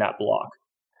being that block?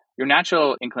 Your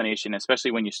natural inclination,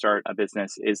 especially when you start a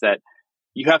business, is that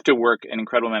you have to work an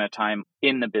incredible amount of time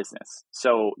in the business.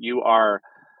 So you are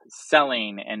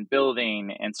selling and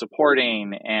building and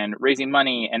supporting and raising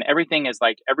money, and everything is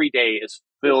like every day is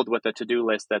filled with a to-do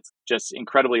list that's just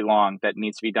incredibly long that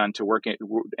needs to be done to work it,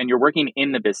 and you're working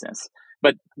in the business.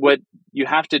 But what you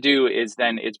have to do is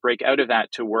break out of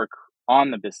that to work on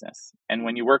the business. And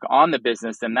when you work on the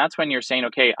business, then that's when you're saying,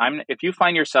 okay, if you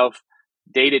find yourself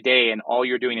day to day and all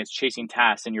you're doing is chasing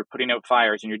tasks and you're putting out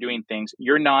fires and you're doing things,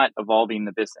 you're not evolving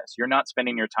the business. You're not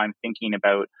spending your time thinking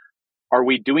about, are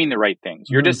we doing the right things?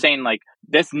 You're just saying like,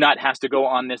 this nut has to go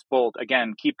on this bolt.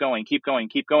 Again, keep going, keep going,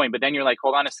 keep going. But then you're like,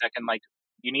 hold on a second. Like,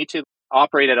 you need to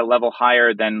operate at a level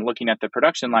higher than looking at the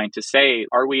production line to say,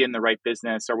 are we in the right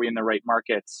business? Are we in the right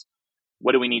markets?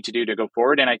 What do we need to do to go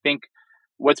forward? And I think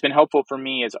what's been helpful for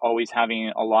me is always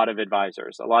having a lot of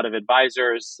advisors, a lot of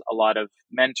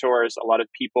mentors, a lot of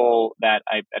people that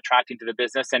I attract into the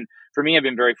business. And for me, I've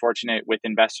been very fortunate with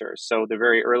investors. So the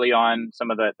very early on,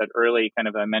 some of that early kind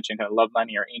of, I mentioned kind of love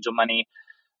money or angel money,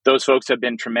 those folks have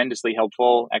been tremendously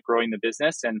helpful at growing the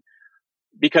business. And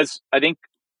because I think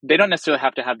they don't necessarily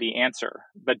have to have the answer,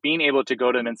 but being able to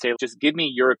go to them and say, just give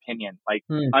me your opinion, like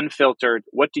unfiltered.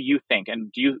 What do you think?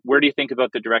 And where do you think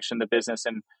about the direction of the business?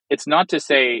 And it's not to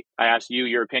say, I ask you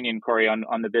your opinion, Corey,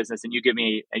 on the business, and you give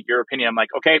me your opinion. I'm like,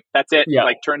 okay, that's it. Yeah.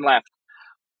 Like turn left.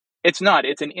 It's not,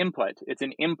 it's an input. It's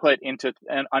an input into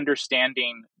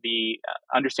understanding the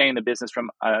business from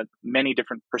many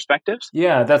different perspectives.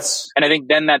 Yeah, and I think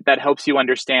then that helps you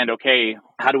understand, okay,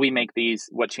 how do we make these?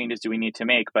 What changes do we need to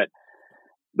make? But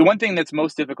the one thing that's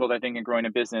most difficult, I think, in growing a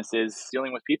business is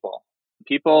dealing with people.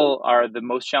 People are the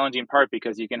most challenging part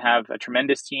because you can have a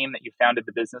tremendous team that you founded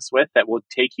the business with that will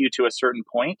take you to a certain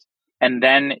point, and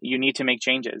then you need to make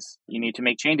changes. You need to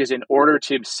make changes in order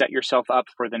to set yourself up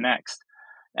for the next.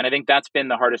 And I think that's been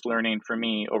the hardest learning for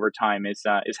me over time is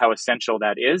how essential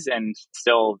that is, and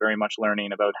still very much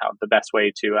learning about how the best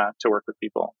way to work with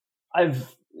people.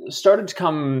 I've started to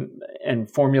come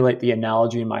and formulate the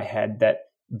analogy in my head that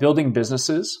building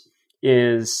businesses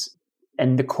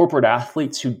and the corporate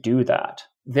athletes who do that,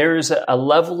 there's a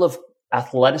level of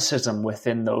athleticism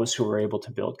within those who are able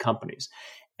to build companies.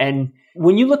 And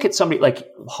when you look at somebody like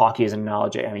hockey as an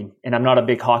analogy, I mean, and I'm not a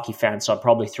big hockey fan, so I'm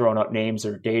probably throwing out names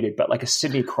that are dated, but like a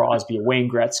Sidney Crosby, a Wayne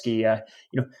Gretzky,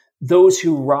 those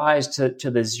who rise to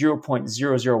the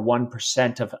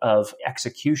 0.001% of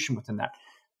execution within that.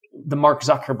 The Mark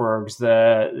Zuckerbergs,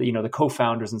 the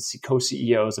co-founders and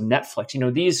co-CEOs of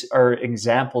Netflix, these are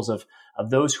examples of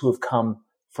those who have come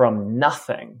from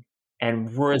nothing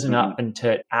and risen up and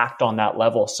to act on that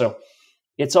level. So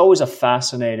it's always a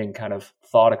fascinating kind of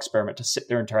thought experiment to sit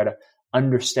there and try to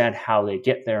understand how they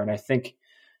get there. And I think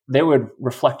they would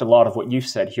reflect a lot of what you've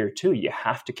said here too. You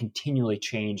have to continually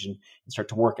change and start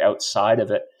to work outside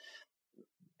of it.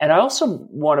 And I also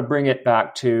want to bring it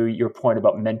back to your point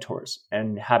about mentors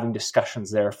and having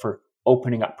discussions there for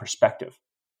opening up perspective.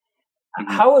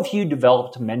 How have you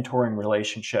developed mentoring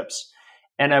relationships?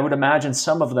 And I would imagine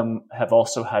some of them have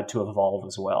also had to evolve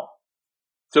as well.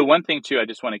 So one thing too, I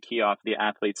just want to key off the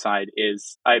athlete side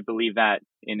is I believe that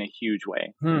in a huge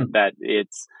way, that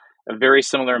it's a very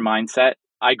similar mindset.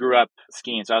 I grew up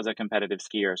skiing, so I was a competitive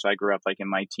skier. So I grew up like in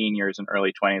my teen years and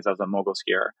early 20s, I was a mogul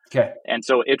skier. Okay. And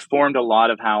so it formed a lot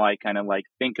of how I kind of like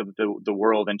think of the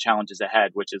world and challenges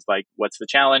ahead, which is like, what's the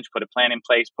challenge? Put a plan in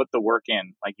place, put the work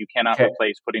in. Like you cannot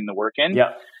replace putting the work in.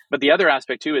 Yeah. But the other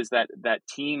aspect too is that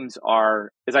teams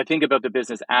as I think about the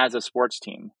business as a sports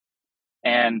team.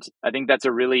 And I think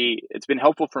it's been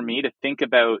helpful for me to think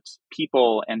about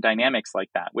people and dynamics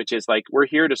like that, which is like, we're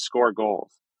here to score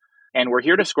goals. And we're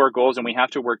here to score goals and we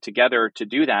have to work together to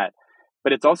do that.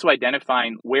 But it's also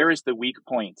identifying where is the weak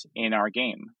point in our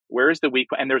game? Where is the weak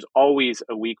point? And there's always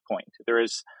a weak point. There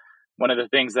is one of the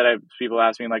things that people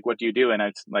ask me, like, what do you do? And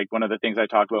it's like, one of the things I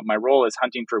talk about, my role is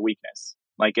hunting for weakness.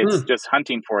 Like it's just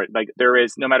hunting for it. Like there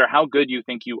is, no matter how good you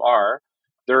think you are,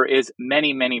 there is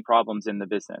many, many problems in the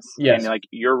business. Yes. And like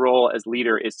your role as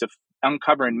leader is to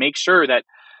uncover and make sure that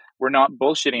we're not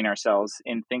bullshitting ourselves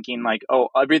in thinking like, oh,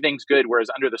 everything's good,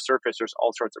 whereas under the surface, there's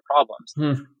all sorts of problems.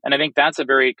 And I think that's a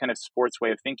very kind of sports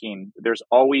way of thinking.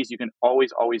 You can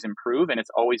always improve, and it's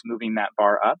always moving that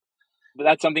bar up. But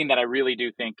that's something that I really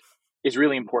do think is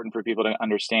really important for people to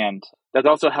understand. That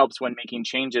also helps when making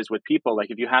changes with people. Like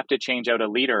if you have to change out a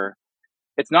leader,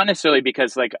 it's not necessarily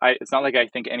because it's not like I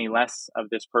think any less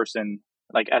of this person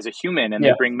like as a human, and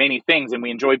they bring many things and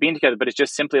we enjoy being together, but it's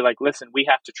just simply like, listen, we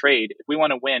have to trade. If we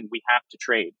want to win, we have to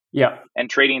trade. Yeah. And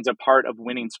trading is a part of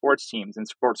winning sports teams and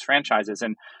sports franchises.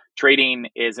 And trading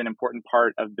is an important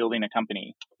part of building a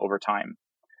company over time.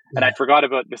 And I forgot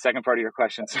about the second part of your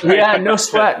question. Sorry. Yeah, no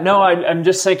sweat. No, I'm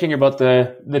just thinking about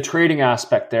the trading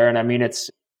aspect there. And I mean, it's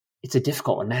a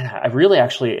difficult one, man. I really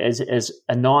actually, as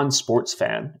a non-sports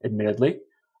fan, admittedly,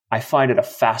 I find it a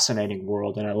fascinating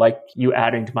world. And I like you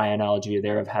adding to my analogy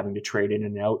there of having to trade in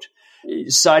and out.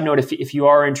 Side note, if you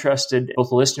are interested, both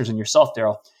the listeners and yourself,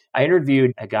 Darrell, I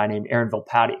interviewed a guy named Aaron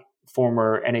Vilpatti,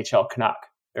 former NHL Canuck,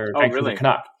 or Vancouver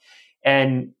Canuck.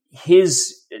 And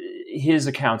his his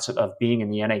accounts of being in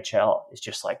the NHL is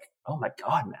just like, oh my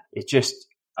God, man. It just,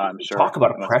 I'm sure. talk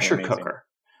about a Must be pressure amazing. cooker.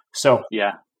 So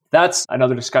Yeah. that's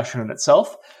another discussion in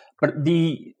itself. But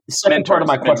the second part of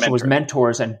my question was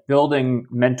mentors and building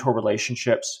mentor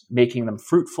relationships, making them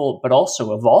fruitful, but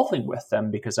also evolving with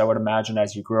them, because I would imagine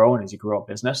as you grow and as you grow a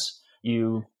business,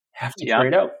 you have to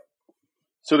trade out.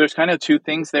 So there's kind of two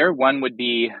things there. One would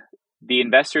be the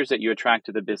investors that you attract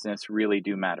to the business really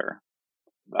do matter.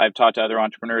 I've talked to other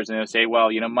entrepreneurs and they'll say, well,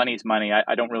 money's money.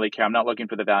 I don't really care. I'm not looking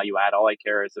for the value add. All I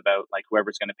care is about like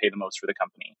whoever's going to pay the most for the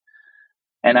company.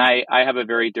 And I have a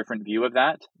very different view of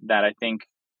that I think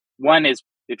one is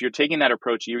if you're taking that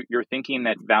approach, you're thinking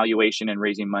that valuation and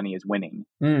raising money is winning.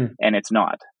 And it's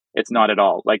not. It's not at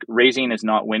all. Like raising is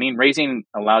not winning. Raising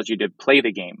allows you to play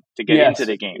the game, to get into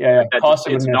the game. Yeah.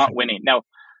 It's not winning. Now,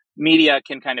 media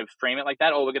can kind of frame it like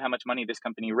that. Oh, look at how much money this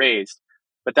company raised.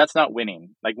 But that's not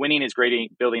winning. Like winning is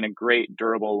building a great,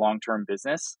 durable, long-term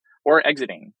business or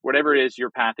exiting, whatever it is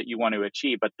your path that you want to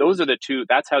achieve. But those are the two.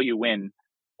 That's how you win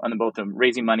on both of them.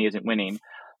 Raising money isn't winning.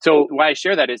 So why I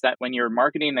share that is that when you're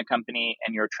marketing the company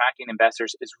and you're attracting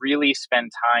investors is really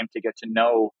spend time to get to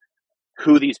know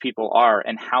who these people are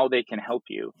and how they can help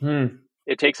you.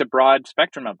 It takes a broad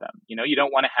spectrum of them. You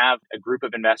don't want to have a group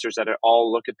of investors that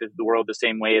all look at the world the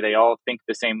same way. They all think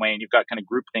the same way. And you've got kind of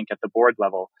groupthink at the board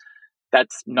level.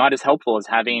 That's not as helpful as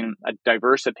having a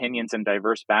diverse opinions and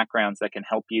diverse backgrounds that can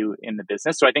help you in the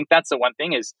business. So I think that's the one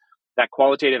thing is that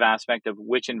qualitative aspect of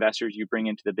which investors you bring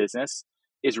into the business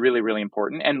is really, really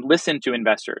important. And listen to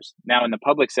investors. Now, in the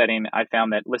public setting, I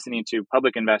found that listening to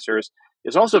public investors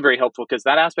is also very helpful because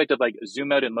that aspect of like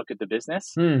zoom out and look at the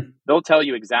business, they'll tell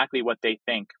you exactly what they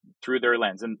think through their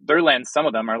lens. And their lens, some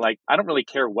of them are like, I don't really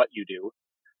care what you do,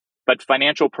 but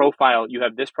financial profile, you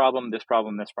have this problem, this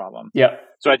problem, this problem. Yeah.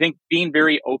 So I think being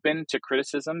very open to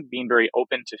criticism, being very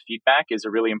open to feedback is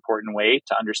a really important way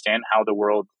to understand how the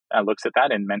world looks at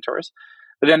that and mentors.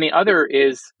 But then the other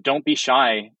is don't be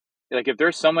shy. Like if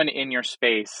there's someone in your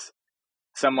space,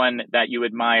 someone that you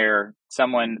admire,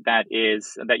 someone that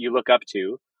you look up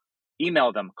to,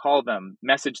 email them, call them,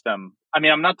 message them. I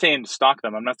mean, I'm not saying stalk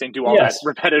them. I'm not saying do all that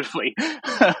repetitively,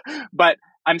 but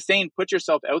I'm saying put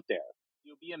yourself out there.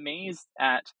 You'll be amazed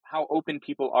at how open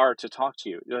people are to talk to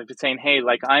you. Like saying, hey,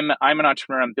 like I'm an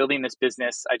entrepreneur. I'm building this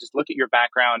business. I just look at your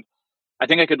background. I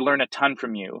think I could learn a ton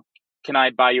from you. Can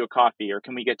I buy you a coffee or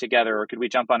can we get together or could we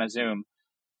jump on a Zoom?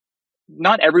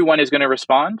 Not everyone is going to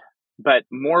respond, but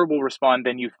more will respond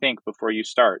than you think before you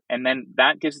start. And then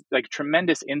that gives like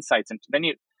tremendous insights. And then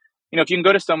if you can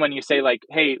go to someone, you say like,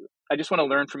 hey, I just want to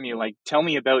learn from you. Like, tell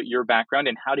me about your background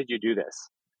and how did you do this?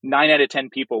 9 out of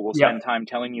 10 people will spend time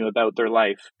telling you about their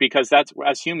life because that's,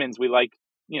 as humans, we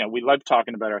love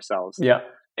talking about ourselves. Yeah.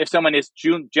 If someone is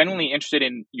genuinely interested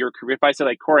in your career, if I say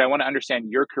like, Corey, I want to understand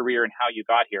your career and how you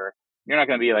got here, you're not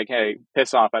going to be like, hey,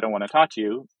 piss off. I don't want to talk to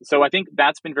you. So I think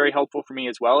that's been very helpful for me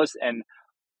as well and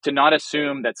to not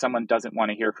assume that someone doesn't want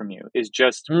to hear from you is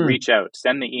just reach out,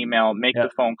 send the email, make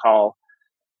the phone call,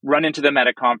 run into them at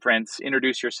a conference,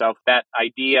 introduce yourself. That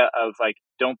idea of like,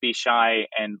 don't be shy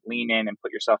and lean in and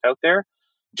put yourself out there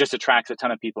just attracts a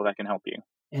ton of people that can help you.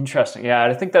 Interesting. Yeah.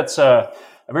 I think that's a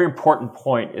very important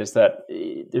point is that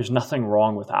there's nothing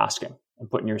wrong with asking and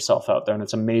putting yourself out there. And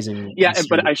it's amazing. Yeah.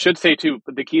 But I should say too,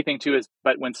 the key thing too is,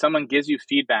 but when someone gives you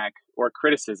feedback or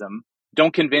criticism,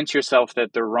 don't convince yourself that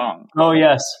they're wrong. Oh,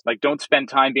 yes. Like, don't spend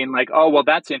time being like, oh, well,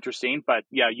 that's interesting, but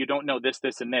yeah, you don't know this,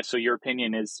 this, and this, so your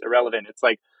opinion is irrelevant. It's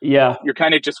like, you're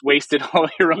kind of just wasted all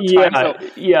your own time. So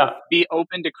be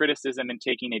open to criticism and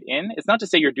taking it in. It's not to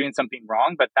say you're doing something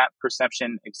wrong, but that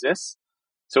perception exists.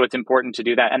 So it's important to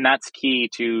do that. And that's key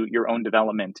to your own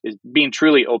development is being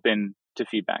truly open to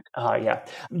feedback.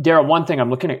 Darrell, one thing, I'm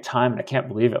looking at time and I can't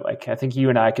believe it. Like, I think you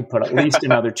and I could put at least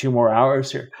another 2 more hours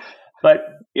here. But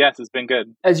yes, it's been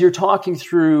good. As you're talking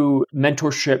through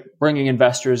mentorship, bringing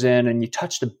investors in, and you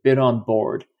touched a bit on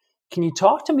board, can you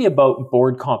talk to me about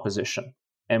board composition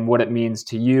and what it means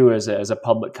to you as a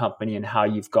public company and how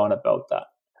you've gone about that?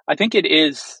 I think it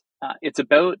is, it's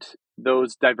about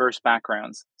those diverse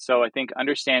backgrounds. So I think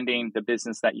understanding the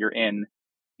business that you're in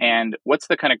and what's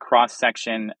the kind of cross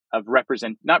section of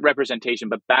not representation,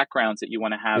 but backgrounds that you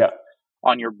want to have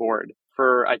on your board.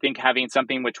 For, I think, having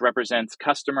something which represents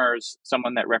customers,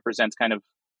 someone that represents kind of,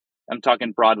 I'm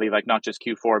talking broadly, like not just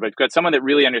Q4, but got someone that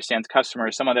really understands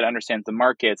customers, someone that understands the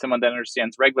market, someone that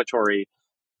understands regulatory.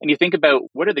 And you think about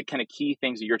what are the kind of key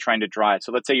things that you're trying to drive.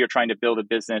 So let's say you're trying to build a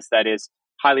business that is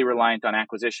highly reliant on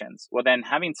acquisitions. Well, then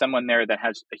having someone there that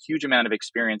has a huge amount of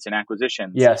experience in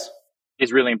acquisitions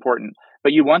is really important.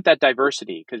 But you want that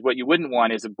diversity, because what you wouldn't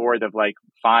want is a board of like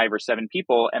 5 or 7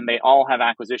 people and they all have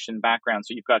acquisition backgrounds.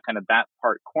 So you've got kind of that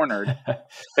part cornered,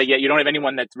 but yet you don't have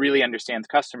anyone that really understands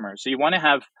customers. So you want to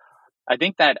have, I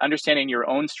think, that understanding your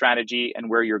own strategy and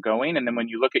where you're going. And then when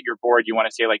you look at your board, you want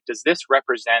to say, like, does this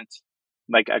represent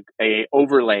like a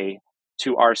overlay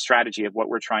to our strategy of what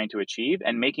we're trying to achieve,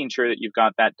 and making sure that you've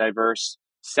got that diverse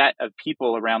set of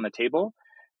people around the table.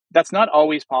 That's not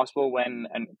always possible when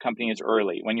a company is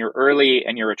early. When you're early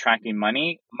and you're attracting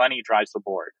money drives the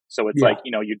board. So it's like,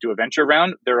 you do a venture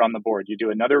round, they're on the board. You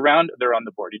do another round, they're on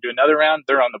the board. You do another round,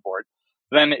 they're on the board.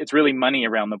 Then it's really money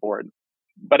around the board.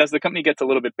 But as the company gets a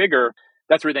little bit bigger,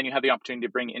 that's where then you have the opportunity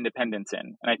to bring independents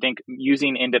in. And I think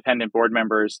using independent board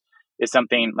members is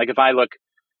something, like, if I look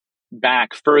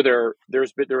back further, there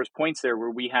was points there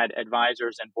where we had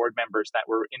advisors and board members that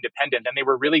were independent, and they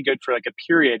were really good for like a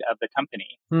period of the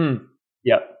company.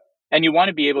 Yep. And you want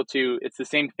to be able to, it's the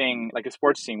same thing like a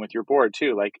sports team with your board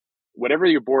too. Like, whatever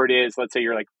your board is, let's say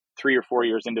you're like 3 or 4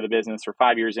 years into the business or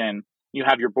 5 years in, you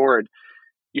have your board.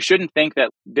 You shouldn't think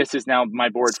that this is now my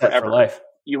board Set forever. For life.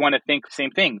 You want to think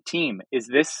same thing. Team, is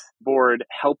this board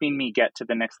helping me get to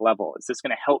the next level? Is this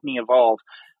going to help me evolve?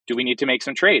 Do we need to make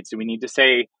some trades? Do we need to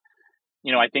say,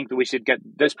 I think that we should get,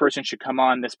 this person should come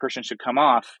on, this person should come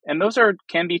off. And those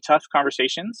can be tough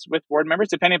conversations with board members,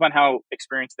 depending upon how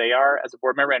experienced they are as a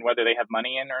board member and whether they have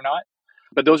money in or not.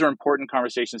 But those are important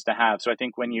conversations to have. So I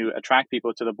think when you attract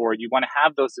people to the board, you want to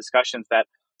have those discussions, that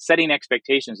setting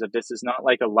expectations that this is not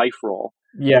like a life role.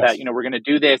 Yes. That, we're going to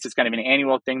do this. It's kind of an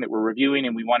annual thing that we're reviewing,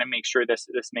 and we want to make sure this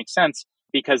makes sense.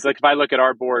 Because like, if I look at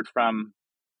our board from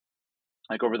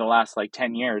like over the last like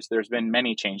 10 years, there's been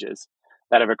many changes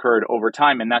that have occurred over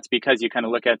time. And that's because you kind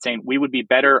of look at saying, we would be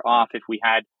better off if we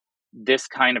had this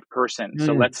kind of person.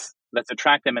 So let's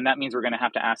attract them. And that means we're going to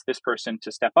have to ask this person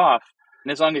to step off.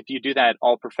 And as long as you do that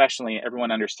all professionally,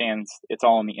 everyone understands it's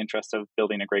all in the interest of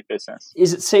building a great business.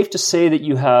 Is it safe to say that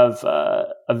you have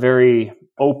a very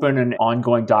open and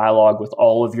ongoing dialogue with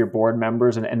all of your board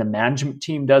members, and the management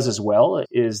team does as well?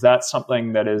 Is that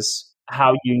something that is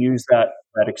how you use that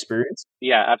experience?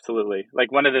 Yeah, absolutely.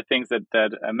 Like, one of the things that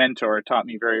a mentor taught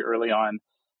me very early on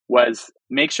was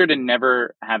make sure to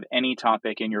never have any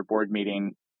topic in your board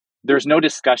meeting. There's no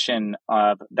discussion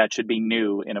of that should be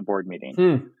new in a board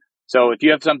meeting. So if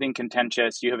you have something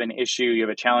contentious, you have an issue, you have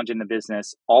a challenge in the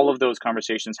business, all of those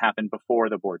conversations happen before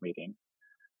the board meeting.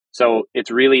 So it's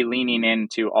really leaning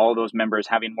into all those members,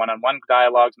 having one-on-one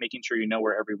dialogues, making sure you know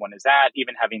where everyone is at,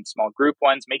 even having small group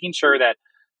ones, making sure that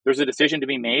there's a decision to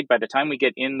be made. By the time we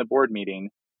get in the board meeting,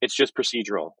 it's just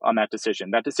procedural on that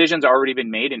decision. That decision's already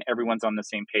been made and everyone's on the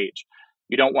same page.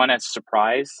 You don't want to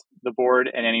surprise the board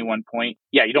at any one point.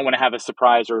 Yeah, you don't want to have a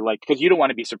surprise, or like, because you don't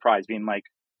want to be surprised being like,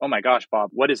 oh my gosh,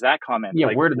 Bob, what is that comment? Yeah,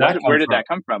 like, where did that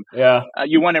come from? Yeah.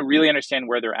 You want to really understand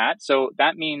where they're at. So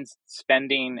that means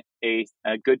spending a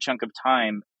good chunk of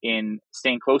time in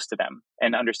staying close to them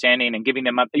and understanding and giving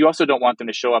them up. You also don't want them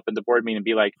to show up at the board meeting and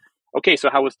be like, okay,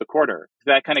 so how was the quarter?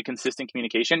 That kind of consistent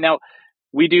communication. Now,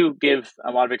 we do give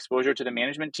a lot of exposure to the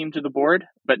management team, to the board,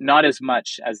 but not as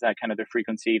much as that kind of the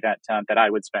frequency that I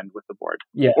would spend with the board.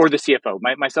 Yeah. Or the CFO.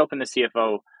 Myself and the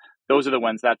CFO, those are the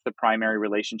ones, that's the primary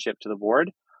relationship to the board.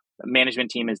 The management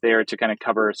team is there to kind of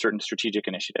cover certain strategic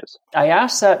initiatives. I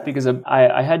asked that because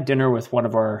I had dinner with one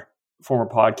of our former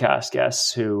podcast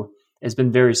guests who has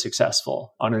been very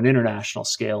successful on an international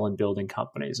scale in building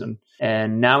companies.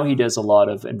 And now he does a lot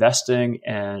of investing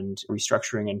and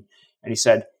restructuring. And he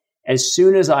said, as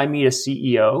soon as I meet a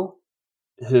CEO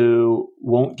who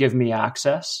won't give me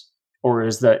access, or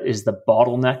is the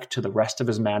bottleneck to the rest of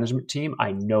his management team,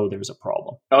 I know there's a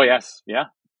problem. Oh, yes. Yeah.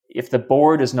 If the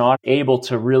board is not able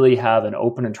to really have an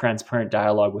open and transparent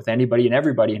dialogue with anybody and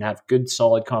everybody and have good,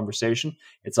 solid conversation,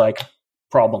 it's like,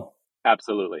 problem.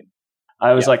 Absolutely.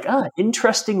 I was like,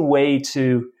 interesting way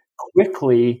to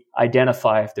quickly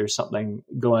identify if there's something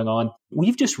going on.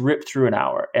 We've just ripped through an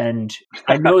hour, and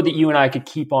I know that you and I could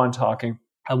keep on talking.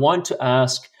 I want to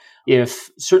ask if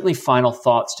certainly final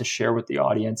thoughts to share with the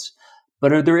audience,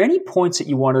 but are there any points that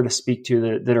you wanted to speak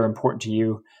to that are important to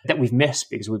you that we've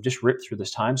missed because we've just ripped through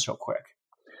this time so quick?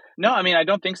 No, I mean, I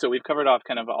don't think so. We've covered off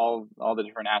kind of all the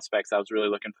different aspects. I was really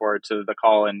looking forward to the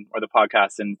call or the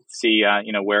podcast and see,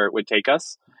 where it would take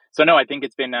us. So no, I think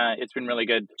it's been really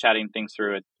good chatting things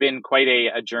through. It's been quite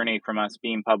a journey from us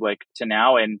being public to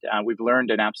now, and we've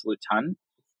learned an absolute ton.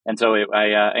 And so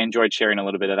I enjoyed sharing a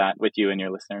little bit of that with you and your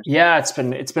listeners. Yeah, it's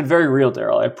been very real,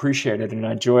 Darrell. I appreciate it, and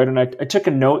I enjoyed it. And I took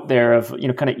a note there of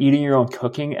kind of eating your own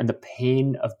cooking and the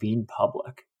pain of being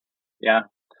public. Yeah,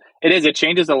 it is. It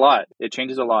changes a lot. It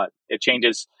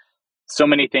changes so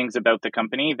many things about the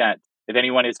company that if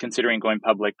anyone is considering going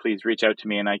public, please reach out to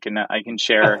me and I can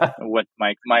share what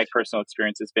my personal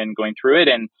experience has been going through it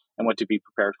and what to be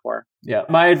prepared for. Yeah.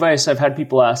 My advice, I've had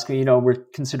people ask me, we're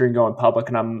considering going public,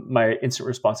 and my instant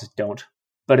response is don't.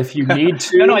 But if you need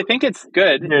to, no, I think it's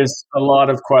good. There's a lot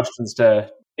of questions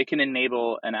It can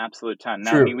enable an absolute ton.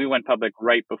 Now, True. I mean, we went public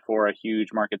right before a huge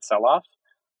market sell-off.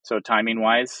 So timing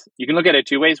wise, you can look at it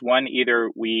two ways. One, either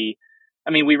we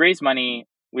raised money.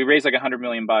 We raised like $100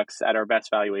 million at our best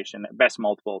valuation, best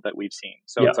multiple that we've seen.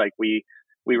 So It's like we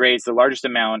raised the largest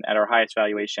amount at our highest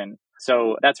valuation.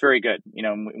 So that's very good.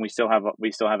 We still have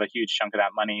a huge chunk of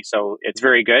that money. So it's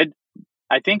very good.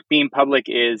 I think being public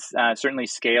is certainly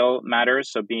scale matters.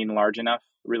 So being large enough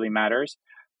really matters.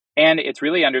 And it's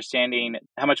really understanding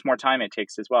how much more time it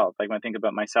takes as well. Like when I think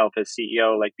about myself as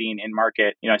CEO, like being in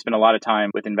market, I spend a lot of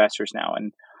time with investors now.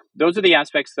 And those are the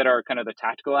aspects that are kind of the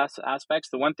tactical aspects.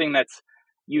 The one thing that's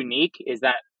unique is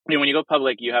that when you go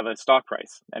public, you have a stock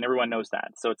price and everyone knows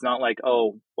that. So it's not like,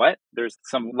 oh, what? There's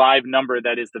some live number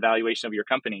that is the valuation of your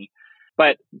company.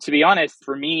 But to be honest,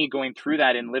 for me, going through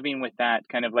that and living with that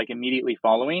kind of like immediately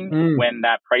following when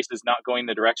that price is not going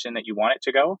the direction that you want it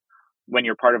to go, when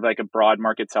you're part of like a broad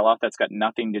market sell-off that's got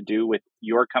nothing to do with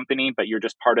your company, but you're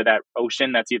just part of that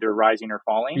ocean that's either rising or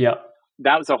falling. Yeah.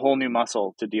 That was a whole new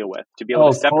muscle to deal with, to be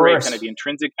able to separate kind of the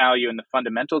intrinsic value and the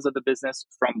fundamentals of the business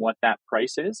from what that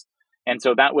price is. And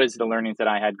so that was the learnings that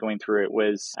I had going through it,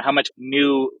 was how much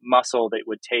new muscle that it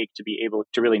would take to be able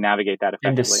to really navigate that effectively.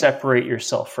 And to separate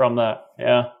yourself from that.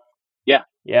 Yeah.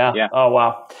 Yeah. Oh,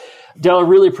 wow. Darrell, I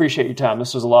really appreciate your time.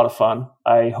 This was a lot of fun.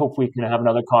 I hope we can have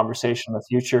another conversation in the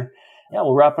future. Yeah,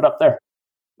 we'll wrap it up there.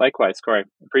 Likewise, Corey.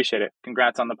 Appreciate it.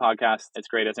 Congrats on the podcast. It's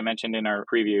great. As I mentioned in our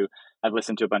preview, I've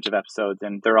listened to a bunch of episodes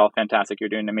and they're all fantastic. You're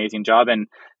doing an amazing job. And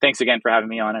thanks again for having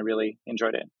me on. I really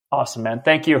enjoyed it. Awesome, man.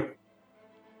 Thank you.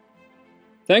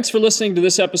 Thanks for listening to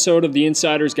this episode of The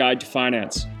Insider's Guide to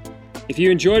Finance. If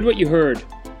you enjoyed what you heard,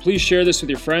 please share this with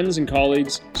your friends and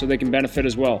colleagues so they can benefit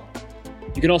as well.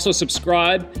 You can also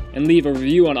subscribe and leave a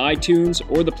review on iTunes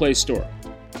or the Play Store.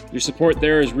 Your support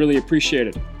there is really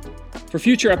appreciated. For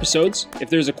future episodes, if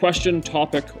there's a question,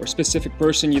 topic, or specific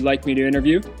person you'd like me to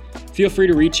interview, feel free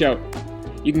to reach out.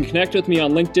 You can connect with me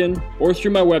on LinkedIn or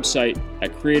through my website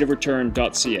at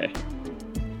creativereturn.ca.